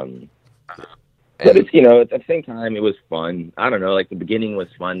 Um, But it's, you know, at the same time, it was fun. I don't know, like the beginning was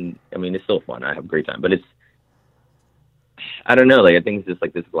fun. I mean, it's still fun. I have a great time, but I don't know. Like, I think it's just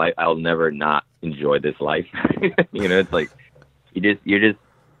like this life. I'll never not enjoy this life. You know, it's like you're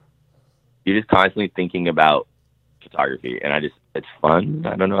just constantly thinking about photography, and it's fun.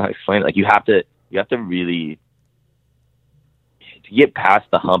 I don't know how to explain it. Like, you have to really, to get past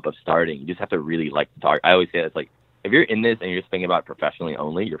the hump of starting. You just have to really like photography. I always say it's like, if you're in this and you're just thinking about it professionally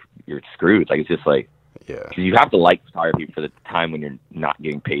only, you're screwed. Like, it's just like, yeah, 'cause you have to like photography for the time when you're not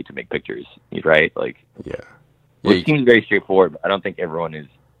getting paid to make pictures, right? Like, yeah. Which seems very straightforward, but I don't think everyone is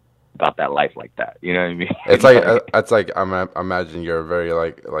about that life like that. You know what I mean? It's like I imagine you're very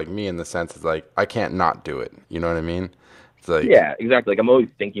like me in the sense it's like I can't not do it. You know what I mean? It's like, yeah, exactly. Like, I'm always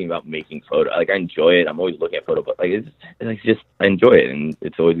thinking about making photo. Like, I enjoy it. I'm always looking at photo, but like it's just I enjoy it, and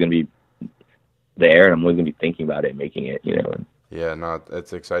it's always gonna be there, and I'm always gonna be thinking about it and making it. You know. yeah, no,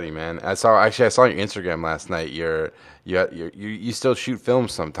 it's exciting, man. I saw your Instagram last night. You still shoot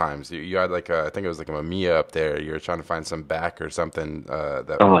films sometimes. You had like I think it was like a Mamiya up there. You were trying to find some back or something.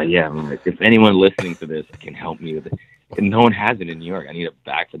 Oh yeah, like, if anyone listening to this can help me with it, and no one has it in New York. I need a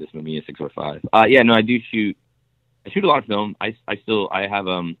back for this Mamiya 645. Yeah, no, I do shoot. I shoot a lot of film. I have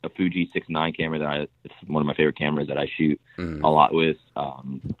a Fuji 6.9 camera it's one of my favorite cameras that I shoot a lot with.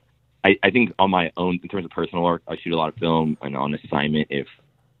 I think on my own, in terms of personal work, I shoot a lot of film, and on assignment, if,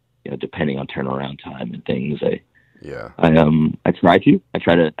 you know, depending on turnaround time and things, I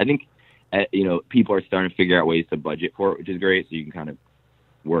try to. I think, you know, people are starting to figure out ways to budget for it, which is great. So you can kind of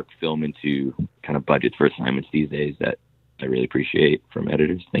work film into kind of budgets for assignments these days that I really appreciate from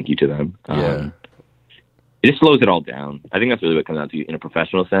editors. Thank you to them. It just slows it all down. I think that's really what it comes down to in a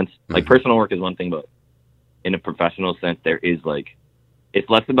professional sense. Like, personal work is one thing, but in a professional sense, there is like, it's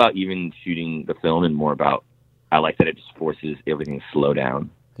less about even shooting the film and more about, I like that it just forces everything to slow down.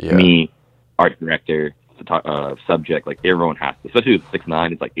 Yeah. Me, art director, subject, like everyone has to, especially with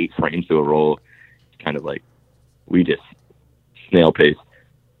 6.9, it's like 8 frames to a roll. It's kind of like, we just snail pace.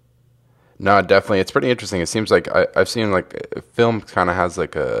 No, definitely. It's pretty interesting. It seems like I've seen like film kind of has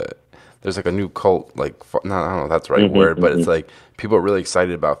like there's like a new cult, like, no, I don't know if that's the right word, but it's like people are really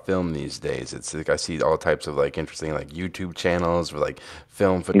excited about film these days. It's like I see all types of like interesting like YouTube channels for like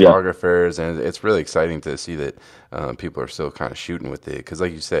film photographers, and it's really exciting to see that people are still kind of shooting with it, because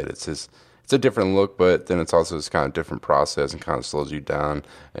like you said, it's a different look, but then it's also this kind of different process and kind of slows you down,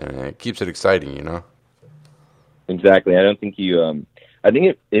 and it keeps it exciting, you know? Exactly. I don't think I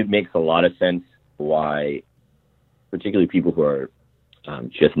think it makes a lot of sense why, particularly people who are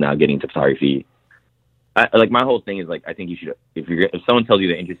just now getting into photography. Like, my whole thing is like, I think you should, if someone tells you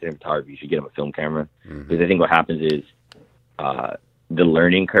they're interested in photography, you should get them a film camera, because I think what happens is the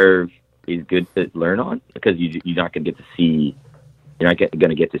learning curve is good to learn on, because you're not going to get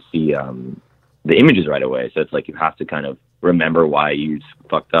to see the images right away. So it's like you have to kind of remember why you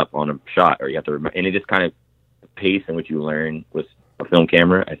fucked up on a shot, or you have to remember, and it just kind of, the pace in which you learn with a film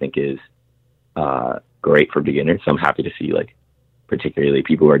camera, I think, is great for beginners. So I'm happy to see, like, particularly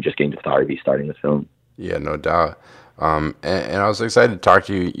people who are just getting to photography starting with film. Yeah, no doubt. And I was excited to talk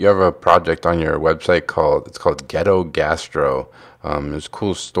to you. You have a project on your website called Ghetto Gastro. It's a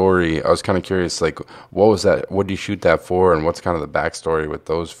cool story. I was kind of curious, like, what was that? What did you shoot that for? And what's kind of the backstory with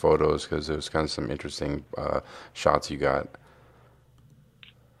those photos? Because it was kind of some interesting shots you got.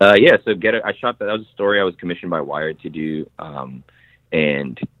 Yeah, so I shot that. That was a story I was commissioned by Wired to do,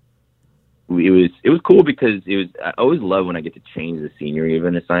 and it was cool because I always love when I get to change the scenery of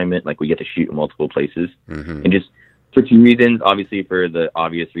an assignment. Like we get to shoot in multiple places, Mm-hmm. and just for two reasons. Obviously, for the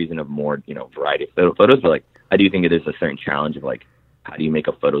obvious reason of more variety of photos, but like I do think there's a certain challenge of like how do you make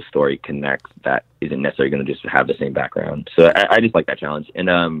a photo story connect that isn't necessarily going to just have the same background. So I just like that challenge,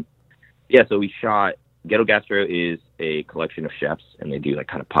 and yeah. So we shot. Ghetto Gastro is a collection of chefs, and they do like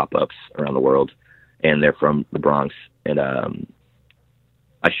kind of pop-ups around the world, and they're from the Bronx. And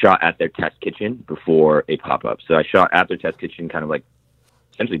I shot at their test kitchen before a pop-up. So I shot at their test kitchen, kind of like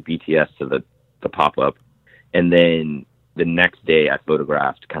essentially BTS to the pop-up, and then the next day I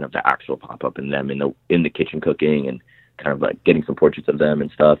photographed kind of the actual pop-up and them in the kitchen cooking and kind of like getting some portraits of them and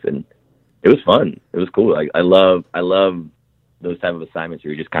stuff. And it was fun. It was cool. I love those type of assignments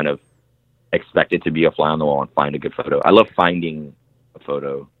where you're just kind of expected to be a fly on the wall and find a good photo. I love finding a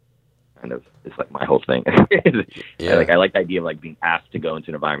photo. Kind of, it's like my whole thing. Yeah. I like the idea of like being asked to go into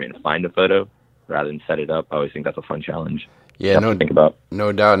an environment and find a photo rather than set it up. I always think that's a fun challenge. Yeah, to think about.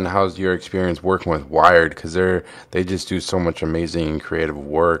 No doubt. And how's your experience working with Wired? Because they just do so much amazing and creative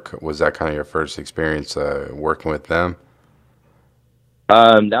work. Was that kind of your first experience working with them?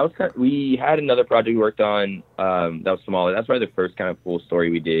 That was we had another project we worked on that was smaller. That's probably the first kind of full story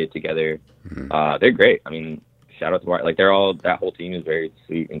we did together. Mm-hmm. They're great. I mean, shout out to Wired. Like that whole team is very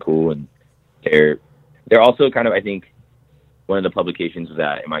sweet and cool, and they're also kind of, I think, one of the publications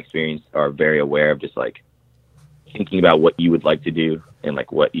that in my experience are very aware of just like thinking about what you would like to do and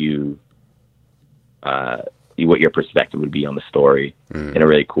like what your perspective would be on the story in a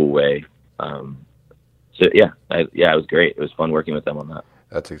really cool way. So yeah, it was great. It was fun working with them on that.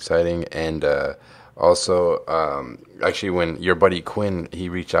 That's exciting. And also, actually, when your buddy Quinn, he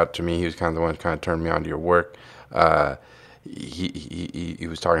reached out to me, he was kind of the one who kind of turned me on to your work. He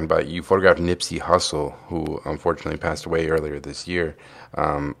was talking about you photographed Nipsey Hussle, who unfortunately passed away earlier this year.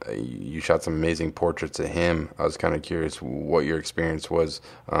 You shot some amazing portraits of him. I was kind of curious what your experience was,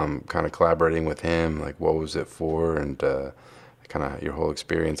 kind of collaborating with him. Like, what was it for, and kind of your whole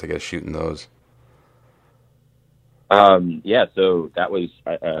experience, I guess, shooting those. Yeah, so that was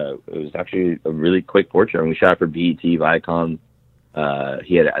it was actually a really quick portrait, and we shot for BET Viacom.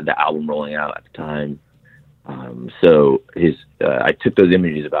 He had the album rolling out at the time. So I took those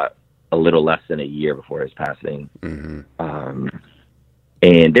images about a little less than a year before his passing. Mm-hmm.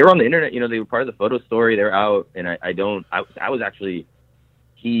 And they were on the internet, they were part of the photo story. They're out, and I was actually,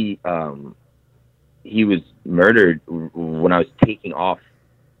 he was murdered when I was taking off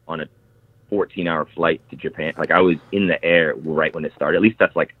on a 14-hour flight to Japan. Like I was in the air right when it started. At least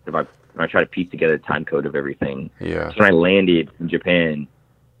that's like when I try to piece together the time code of everything. Yeah. So when I landed in Japan,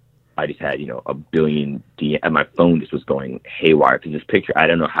 I just had a billion and my phone just was going haywire because this picture, I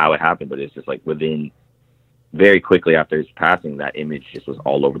don't know how it happened, but it's just like within very quickly after his passing, that image just was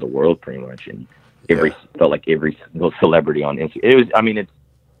all over the world pretty much, and felt like every single celebrity on Instagram.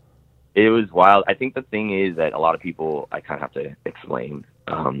 It was wild. I think the thing is that a lot of people I kind of have to explain.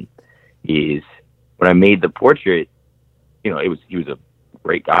 Is when I made the portrait, he was a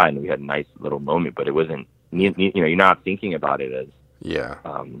great guy and we had a nice little moment, but it wasn't, you're not thinking about it as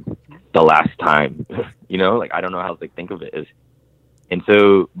the last time, like I don't know how to think of it as. And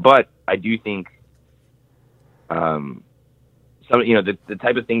so, but I do think, some, the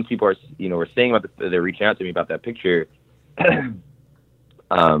type of things people are, were saying about they're reaching out to me about that picture, and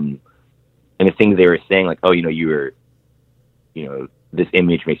the things they were saying, like, oh, you were, this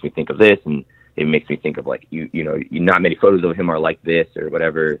image makes me think of this, and it makes me think of like not many photos of him are like this or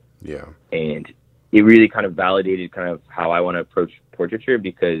whatever. Yeah. And it really kind of validated kind of how I want to approach portraiture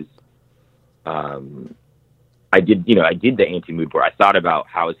because I did the anti-mood board. I thought about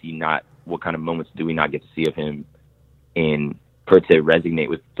how is he not, what kind of moments do we not get to see of him, and for it to resonate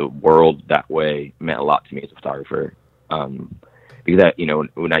with the world that way meant a lot to me as a photographer. Because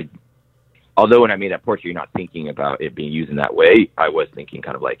although when I made that portrait, you're not thinking about it being used in that way. I was thinking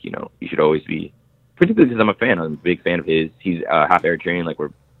kind of like, you should always be, particularly because I'm a fan. I'm a big fan of his. He's half Eritrean. Like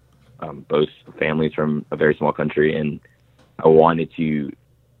we're both families from a very small country, and I wanted to,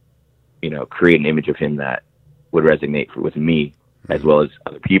 create an image of him that would resonate with me as well as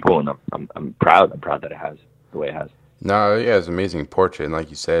other people. And I'm proud. I'm proud that it has the way it has. No, yeah, it's an amazing portrait, and like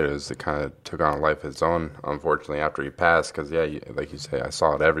you said, it kind of took on a life of its own, unfortunately, after he passed, because, like you say, I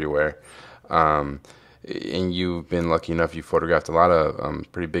saw it everywhere. And you've been lucky enough, you photographed a lot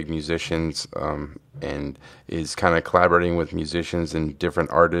of pretty big musicians, and is kind of collaborating with musicians and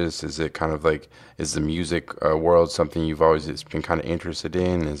different artists. Is it kind of like, is the music world something you've always been kind of interested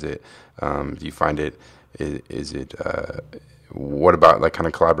in? Is it, do you find it, is it what about like kind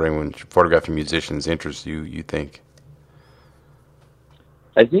of collaborating with photographing musicians interests you, you think?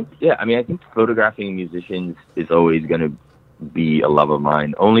 I think, yeah, I mean, I think photographing musicians is always going to be a love of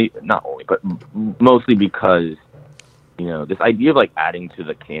mine. Not only, but mostly because, this idea of like adding to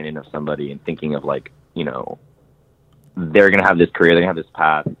the canon of somebody and thinking of like, they're going to have this career, they're going to have this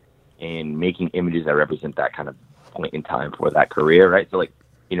path, and making images that represent that kind of point in time for that career, right? So like,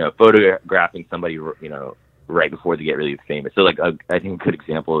 photographing somebody, right before they get really famous. So like, I think a good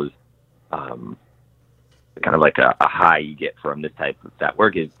example is, kind of like a high you get from this type of that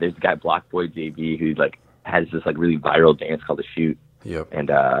work is there's a guy Block Boy JB who like has this like really viral dance called the Shoot. Yep. And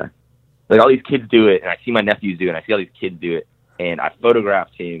like all these kids do it, and I see my nephews do it, and I see all these kids do it, and I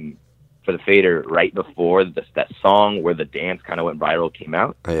photographed him for the Fader right before that song where the dance kind of went viral came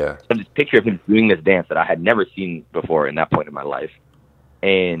out. Yeah. So this picture of him doing this dance that I had never seen before in that point in my life,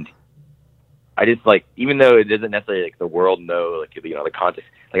 and I just like, even though it doesn't necessarily like the world know like the context,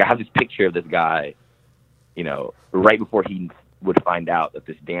 like I have this picture of this guy, right before he would find out that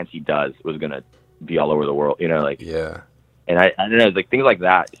this dance he does was going to be all over the world, like, yeah. And I don't know, like things like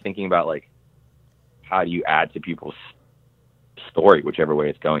that, just thinking about like, how do you add to people's story, whichever way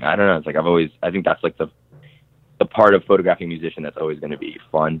it's going? I don't know. It's like, I think that's like the part of photographing a musician that's always going to be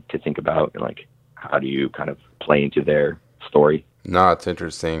fun to think about. And like, how do you kind of play into their story? No, it's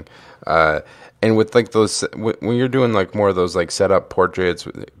interesting. And with like those, when you're doing like more of those like setup portraits,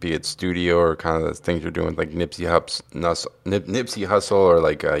 be it studio or kind of the things you're doing with like Nipsey Hussle, or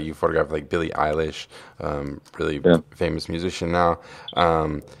like you photograph like Billie Eilish, really famous musician now.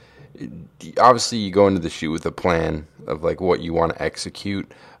 Obviously, you go into the shoot with a plan of like what you want to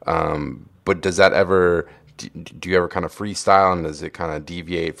execute. But does that ever, do you ever kind of freestyle, and does it kind of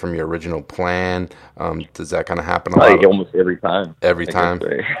deviate from your original plan? Does that kind of happen a lot? Like almost every time. Every time?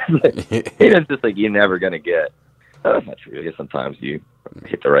 It's just like you're never going to get, that's not true. I guess sometimes you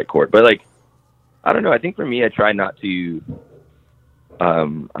hit the right chord. But like, I don't know. I think for me, I try not to,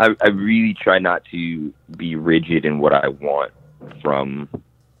 I really try not to be rigid in what I want from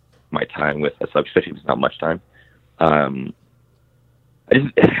my time with a sub, especially if it's not much time. I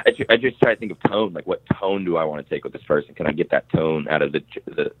just try to think of tone. Like, what tone do I want to take with this person? Can I get that tone out of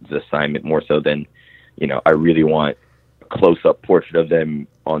the assignment more so than, I really want a close-up portrait of them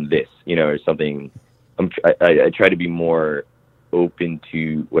on this, or something. I try to be more open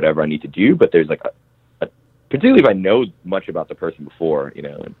to whatever I need to do, but there's like particularly if I know much about the person before,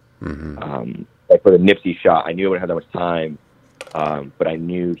 and, like for the Nipsey shot, I knew I wouldn't have that much time, but I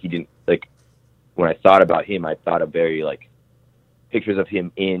knew he didn't, like, when I thought about him, I thought of very, like, pictures of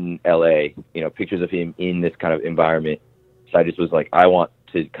him in LA, pictures of him in this kind of environment. So I just was like, I want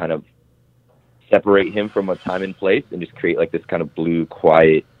to kind of separate him from a time and place and just create like this kind of blue,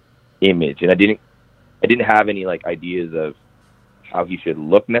 quiet image. And I didn't have any like ideas of how he should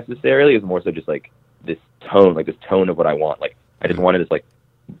look necessarily. It was more so just like this tone of what I want. Like, I just wanted this like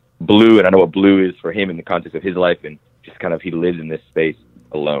blue, and I know what blue is for him in the context of his life, and just kind of, he lives in this space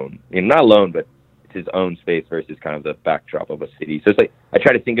alone. Not alone, but his own space versus kind of the backdrop of a city. So it's like, I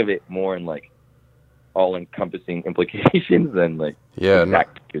try to think of it more in like all-encompassing implications than like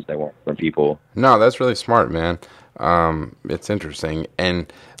exact pictures I want from people. No, that's really smart, man. It's interesting.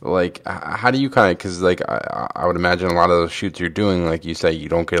 And like, how do you kind of, because like I would imagine a lot of those shoots you're doing, like you say, you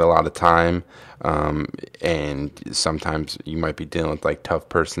don't get a lot of time, and sometimes you might be dealing with like tough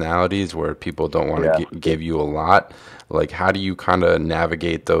personalities where people don't want to give you a lot. Like, how do you kind of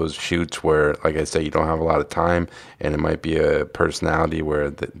navigate those shoots where, like I say, you don't have a lot of time, and it might be a personality where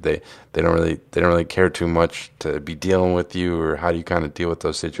they don't really care too much to be dealing with you, or how do you kind of deal with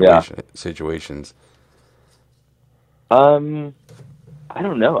those situations? I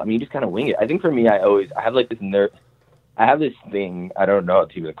don't know. I mean, you just kind of wing it. I think for me, I have like this I have this thing, I don't know what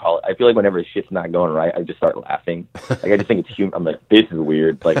to even call it. I feel like whenever shit's not going right, I just start laughing. Like, I just think it's human. I'm like, this is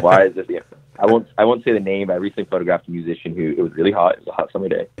weird. Like, why is this? I won't say the name, but I recently photographed a musician who, it was really hot. It was a hot summer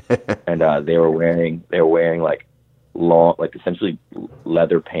day. And they were wearing like long, like essentially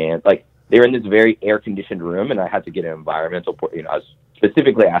leather pants. Like, they were in this very air-conditioned room, and I had to get an environmental portrait. I was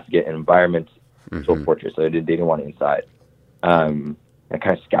specifically asked to get an environmental portrait, so they didn't want it inside. I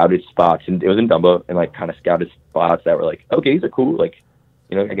kind of scouted spots, and it was in Dumbo, and like kind of scouted spots that were like, okay, these are cool. Like,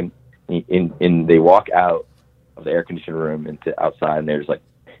 I can, and they walk out of the air conditioned room into outside, and they're just like,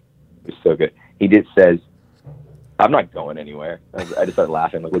 it's so good. He just says, I'm not going anywhere. I just started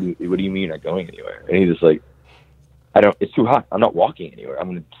laughing. Like, what do you mean you're not going anywhere? And he's just like, it's too hot. I'm not walking anywhere. I'm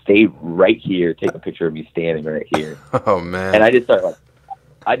going to stay right here, take a picture of me standing right here. Oh man. And I just start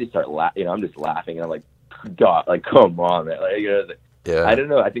laughing, I'm just laughing, and I'm like, God, like, come on, man. Like, I Yeah. don't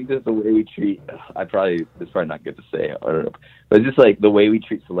know. I think that's the way we treat. It's probably not good to say. I don't know, but it's just like the way we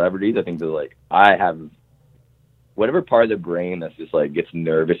treat celebrities. I think that like I have whatever part of the brain that's just like gets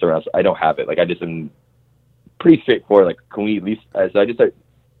nervous around. I don't have it. Like I just am pretty straightforward. Like, can we at least? So I just start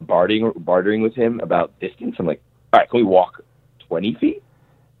bartering with him about distance. I'm like, all right, can we walk 20 feet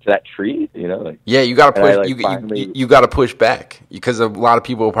to that tree? You know, like, Yeah, you gotta and I push. like You gotta push back because a lot of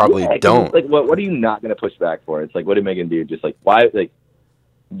people probably yeah, 'cause it's don't. like, what are you not gonna push back for? It's like, what did Megan do? Just like, why? Like,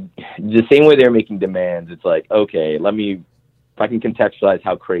 the same way they're making demands. It's like, okay, if I can contextualize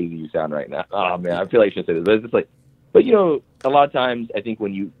how crazy you sound right now. Oh man, I feel like I should say this, but it's just like, but you know, a lot of times I think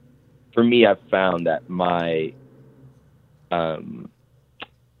for me, I've found that my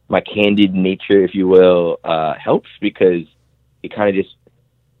candid nature, if you will, helps because it kind of just,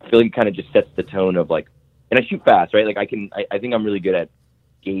 I feel like it kind of just sets the tone of like, and I shoot fast, right? Like I think I'm really good at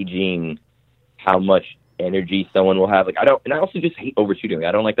gauging how much energy someone will have. Like and I also just hate overshooting. Like,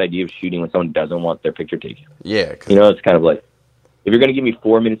 I don't like the idea of shooting when someone doesn't want their picture taken. Yeah, You know, it's kind of like, if you're going to give me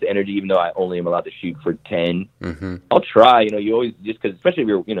 4 minutes of energy, even though I only am allowed to shoot for 10, I'll try. You know, you always, just because, especially if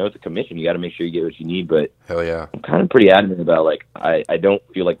you're, you know, it's a commission, you got to make sure you get what you need. But hell yeah. I'm kind of pretty adamant about, like, I don't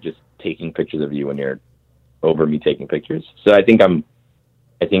feel like just taking pictures of you when you're over me taking pictures. So I think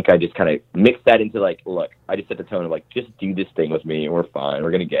I just kind of mix that into like, look, I just set the tone of like, just do this thing with me and we're fine.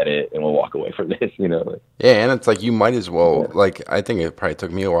 We're going to get it and we'll walk away from this, you know? Like, Yeah, and it's like you might as well, like, I think it probably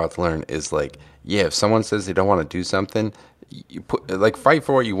took me a while to learn is like, yeah, if someone says they don't want to do something, you fight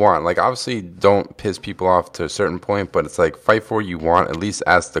for what you want. Like, obviously, don't piss people off to a certain point, but it's like, fight for what you want. At least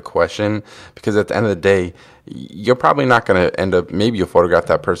ask the question, because at the end of the day, you're probably not going to end up, maybe you'll photograph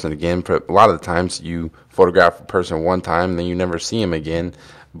that person again, but a lot of the times you photograph a person one time, then you never see him again.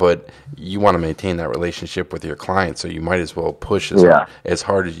 But you want to maintain that relationship with your client, so you might as well push as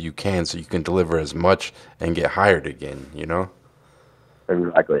hard as you can so you can deliver as much and get hired again, you know?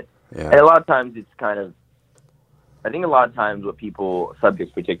 exactly. Yeah. And a lot of times it's kind of, I think a lot of times what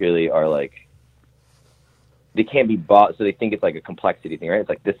subjects particularly, are like, they can't be bought, so they think it's like a complexity thing, right? It's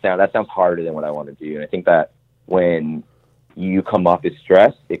like, that sounds harder than what I want to do. And I think that when you come off as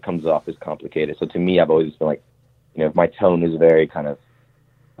stressed, it comes off as complicated. So to me, I've always been like, you know, if my tone is very kind of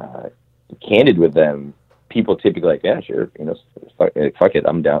candid with them, people typically like, yeah, sure, you know, fuck it,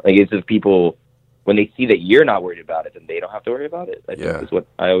 I'm down. Like, it's just people, when they see that you're not worried about it, then they don't have to worry about it. I think is what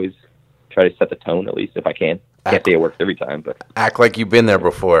I always try to set the tone, at least if I can. Can't say it works every time, but act like you've been there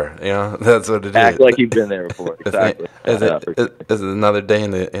before. You know, that's what it is. Act like you've been there before. Exactly. This is another day in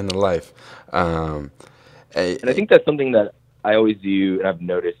the life. And I think that's something that I always do, and I've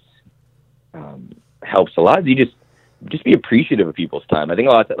noticed helps a lot. Is you just be appreciative of people's time. I think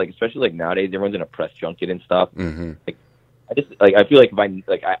a lot of, like, especially like nowadays, everyone's in a press junket and stuff. Like, I feel like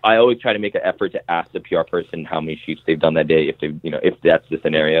I always try to make an effort to ask the PR person how many shoots they've done that day, if that's the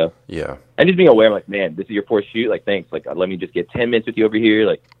scenario. Yeah. And just being aware, I'm like, man, this is your fourth shoot. Like, thanks. Like, let me just get 10 minutes with you over here.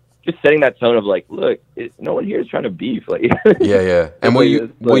 Like, just setting that tone of like, look, no one here is trying to beef. Like, yeah. And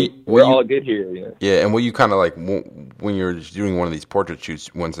we're all good here. You know? Yeah. And will you kind of like, when you're doing one of these portrait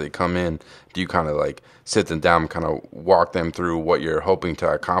shoots, once they come in, do you kind of like sit them down, kind of walk them through what you're hoping to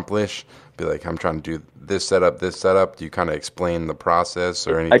accomplish? Be like, I'm trying to do this setup. Do you kind of explain the process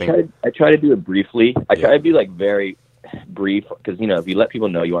or anything? I try to do it briefly. I try to be like very brief, because, you know, if you let people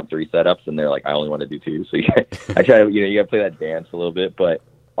know you want 3 setups and they're like, I only want to do 2, so I try to, you know, you got to play that dance a little bit. But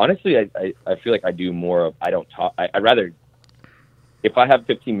honestly, I feel like I do more of, I don't talk. I'd rather, if I have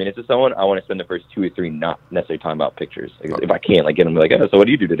 15 minutes with someone, I want to spend the first 2 or 3 not necessarily talking about pictures. Like, if I can't, like, get them like, oh, so what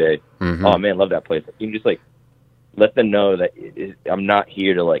do you do today? Oh man, love that place. You can just like let them know that I'm not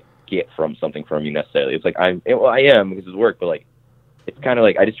here to like get something from you necessarily. It's like, I am, because it's work, but like, it's kind of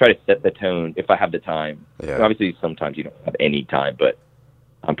like, I just try to set the tone if I have the time. Yeah. And obviously, sometimes you don't have any time, but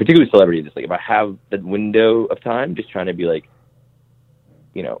particularly celebrities, it's like, if I have the window of time, just trying to be like,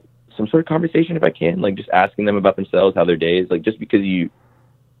 you know, some sort of conversation if I can, like just asking them about themselves, how their day is, like, just because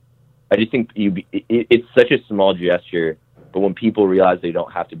I just think it's such a small gesture, but when people realize they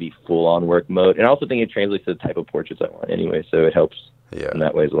don't have to be full on work mode, and I also think it translates to the type of portraits I want anyway, so it helps in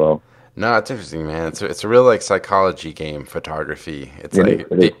that way as well. No, it's interesting, man. It's a real like psychology game, photography. It's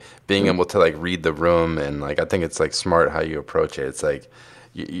being able to like read the room, and like I think it's like smart how you approach it. It's like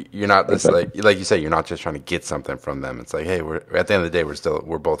you're not just like you said, you're not just trying to get something from them. It's like, hey, we're at the end of the day,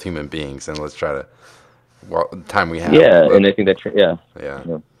 we're both human beings, and let's try to the time we have. Yeah, and I think that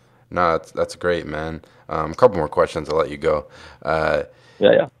yeah. No, that's great, man. A couple more questions. I'll let you go.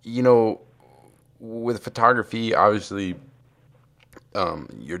 You know, with photography, obviously.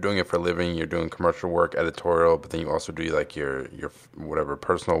 You're doing it for a living, you're doing commercial work, editorial, but then you also do like your whatever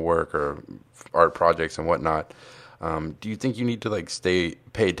personal work or art projects and whatnot. Do you think you need to like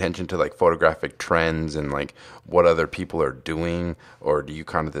pay attention to like photographic trends and like what other people are doing, or do you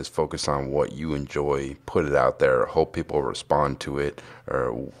kind of just focus on what you enjoy, put it out there, hope people respond to it,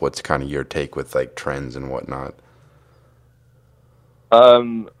 or what's kind of your take with like trends and whatnot?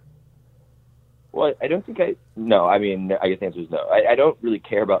 Well, I don't think no, I mean, I guess the answer is no. I don't really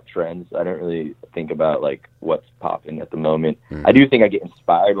care about trends. I don't really think about like what's popping at the moment. Mm-hmm. I do think I get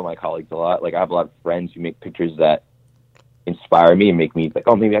inspired by my colleagues a lot. Like I have a lot of friends who make pictures that inspire me and make me like,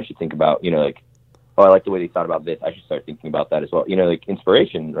 oh, maybe I should think about, like, oh, I like the way they thought about this. I should start thinking about that as well. Like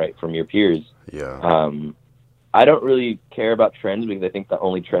inspiration, right, from your peers. Yeah. I don't really care about trends because I think the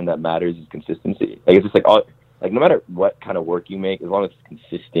only trend that matters is consistency. Like it's just like no matter what kind of work you make, as long as it's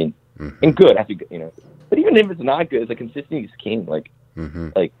consistent and good, have to, But even if it's not good, it's like consistency is king. Like,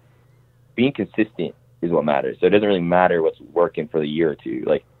 like being consistent is what matters. So it doesn't really matter what's working for the year or two.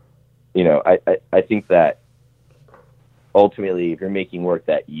 Like, I think that ultimately, if you're making work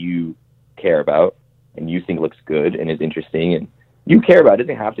that you care about and you think looks good and is interesting and you care about, it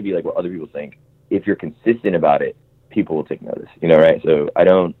doesn't have to be like what other people think. If you're consistent about it, people will take notice. Right? So I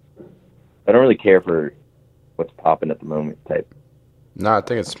don't really care for what's popping at the moment type. No, I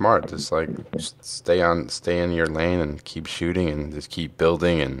think it's smart. Just like stay in your lane and keep shooting and just keep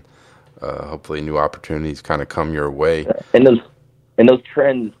building, and hopefully new opportunities kind of come your way. And those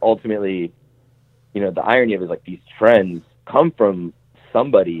trends ultimately, the irony of it is like these trends come from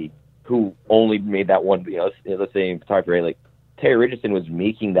somebody who only made that one. Let's say in photography, right? Like Terry Richardson was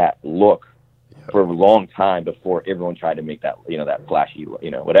making that look for a long time before everyone tried to make that that flashy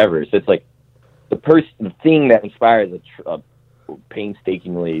whatever. So it's like the thing that inspires a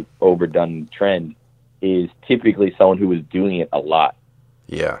painstakingly overdone trend is typically someone who was doing it a lot.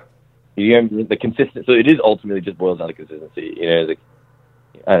 Yeah. The consistent. So it is ultimately just boils down to consistency. Like,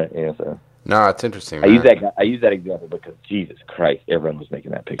 I don't. So. No, it's interesting. Man. I use that example because Jesus Christ, everyone was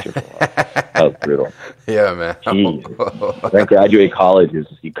making that picture for a while. That was brutal. Yeah, man. Jeez. When I graduated college,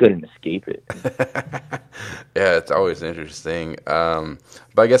 you couldn't escape it. Yeah, it's always interesting. But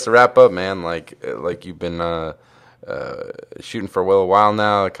I guess to wrap up, man, like you've been shooting for a little while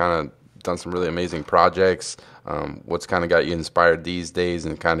now, kind of done some really amazing projects. What's kind of got you inspired these days,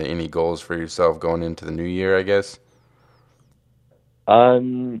 and kind of any goals for yourself going into the new year, I guess? I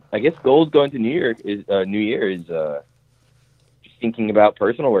guess goals going to New Year is just thinking about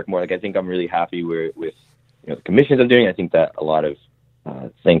personal work more. Like I think I'm really happy with the commissions I'm doing. I think that a lot of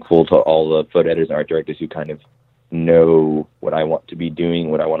thankful to all the photo editors and art directors who kind of know what I want to be doing,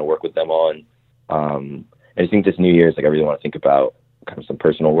 what I want to work with them on. I think this New Year is like I really want to think about kind of some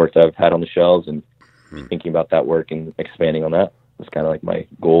personal work that I've had on the shelves and thinking about that work and expanding on that. That's kind of like my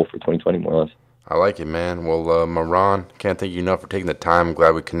goal for 2020, more or less. I like it, man. Well, Meron, can't thank you enough for taking the time. I'm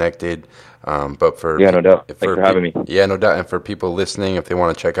glad we connected. But for no doubt. Thanks for having me. Yeah, no doubt. And for people listening, if they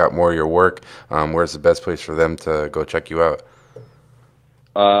want to check out more of your work, where's the best place for them to go check you out?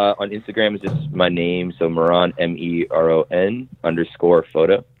 On Instagram is just my name, so Meron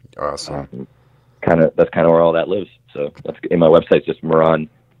MERON_photo. Awesome. That's kind of where all that lives. So that's in my website. Just Meron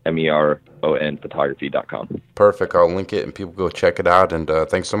MERON photography.com. Perfect. I'll link it and people go check it out. And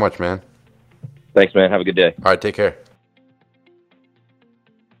thanks so much, man. Thanks, man. Have a good day. All right, take care.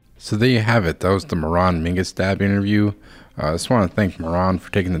 So there you have it. That was the Meron Menghistab interview. I just want to thank Meron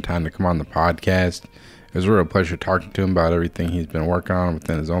for taking the time to come on the podcast. It was a real pleasure talking to him about everything he's been working on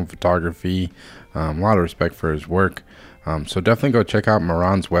within his own photography. A lot of respect for his work. So definitely go check out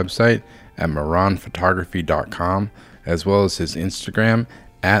Meron's website at meronphotography.com, as well as his Instagram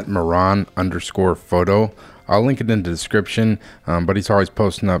at Meron_photo. I'll link it in the description, but he's always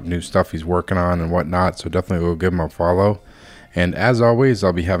posting up new stuff he's working on and whatnot, so definitely go give him a follow. And as always,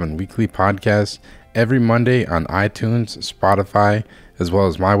 I'll be having weekly podcasts every Monday on iTunes, Spotify, as well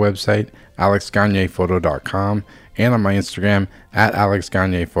as my website, alexgagnephoto.com, and on my Instagram at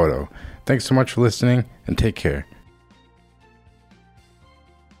alexgagnephoto. Thanks so much for listening, and take care.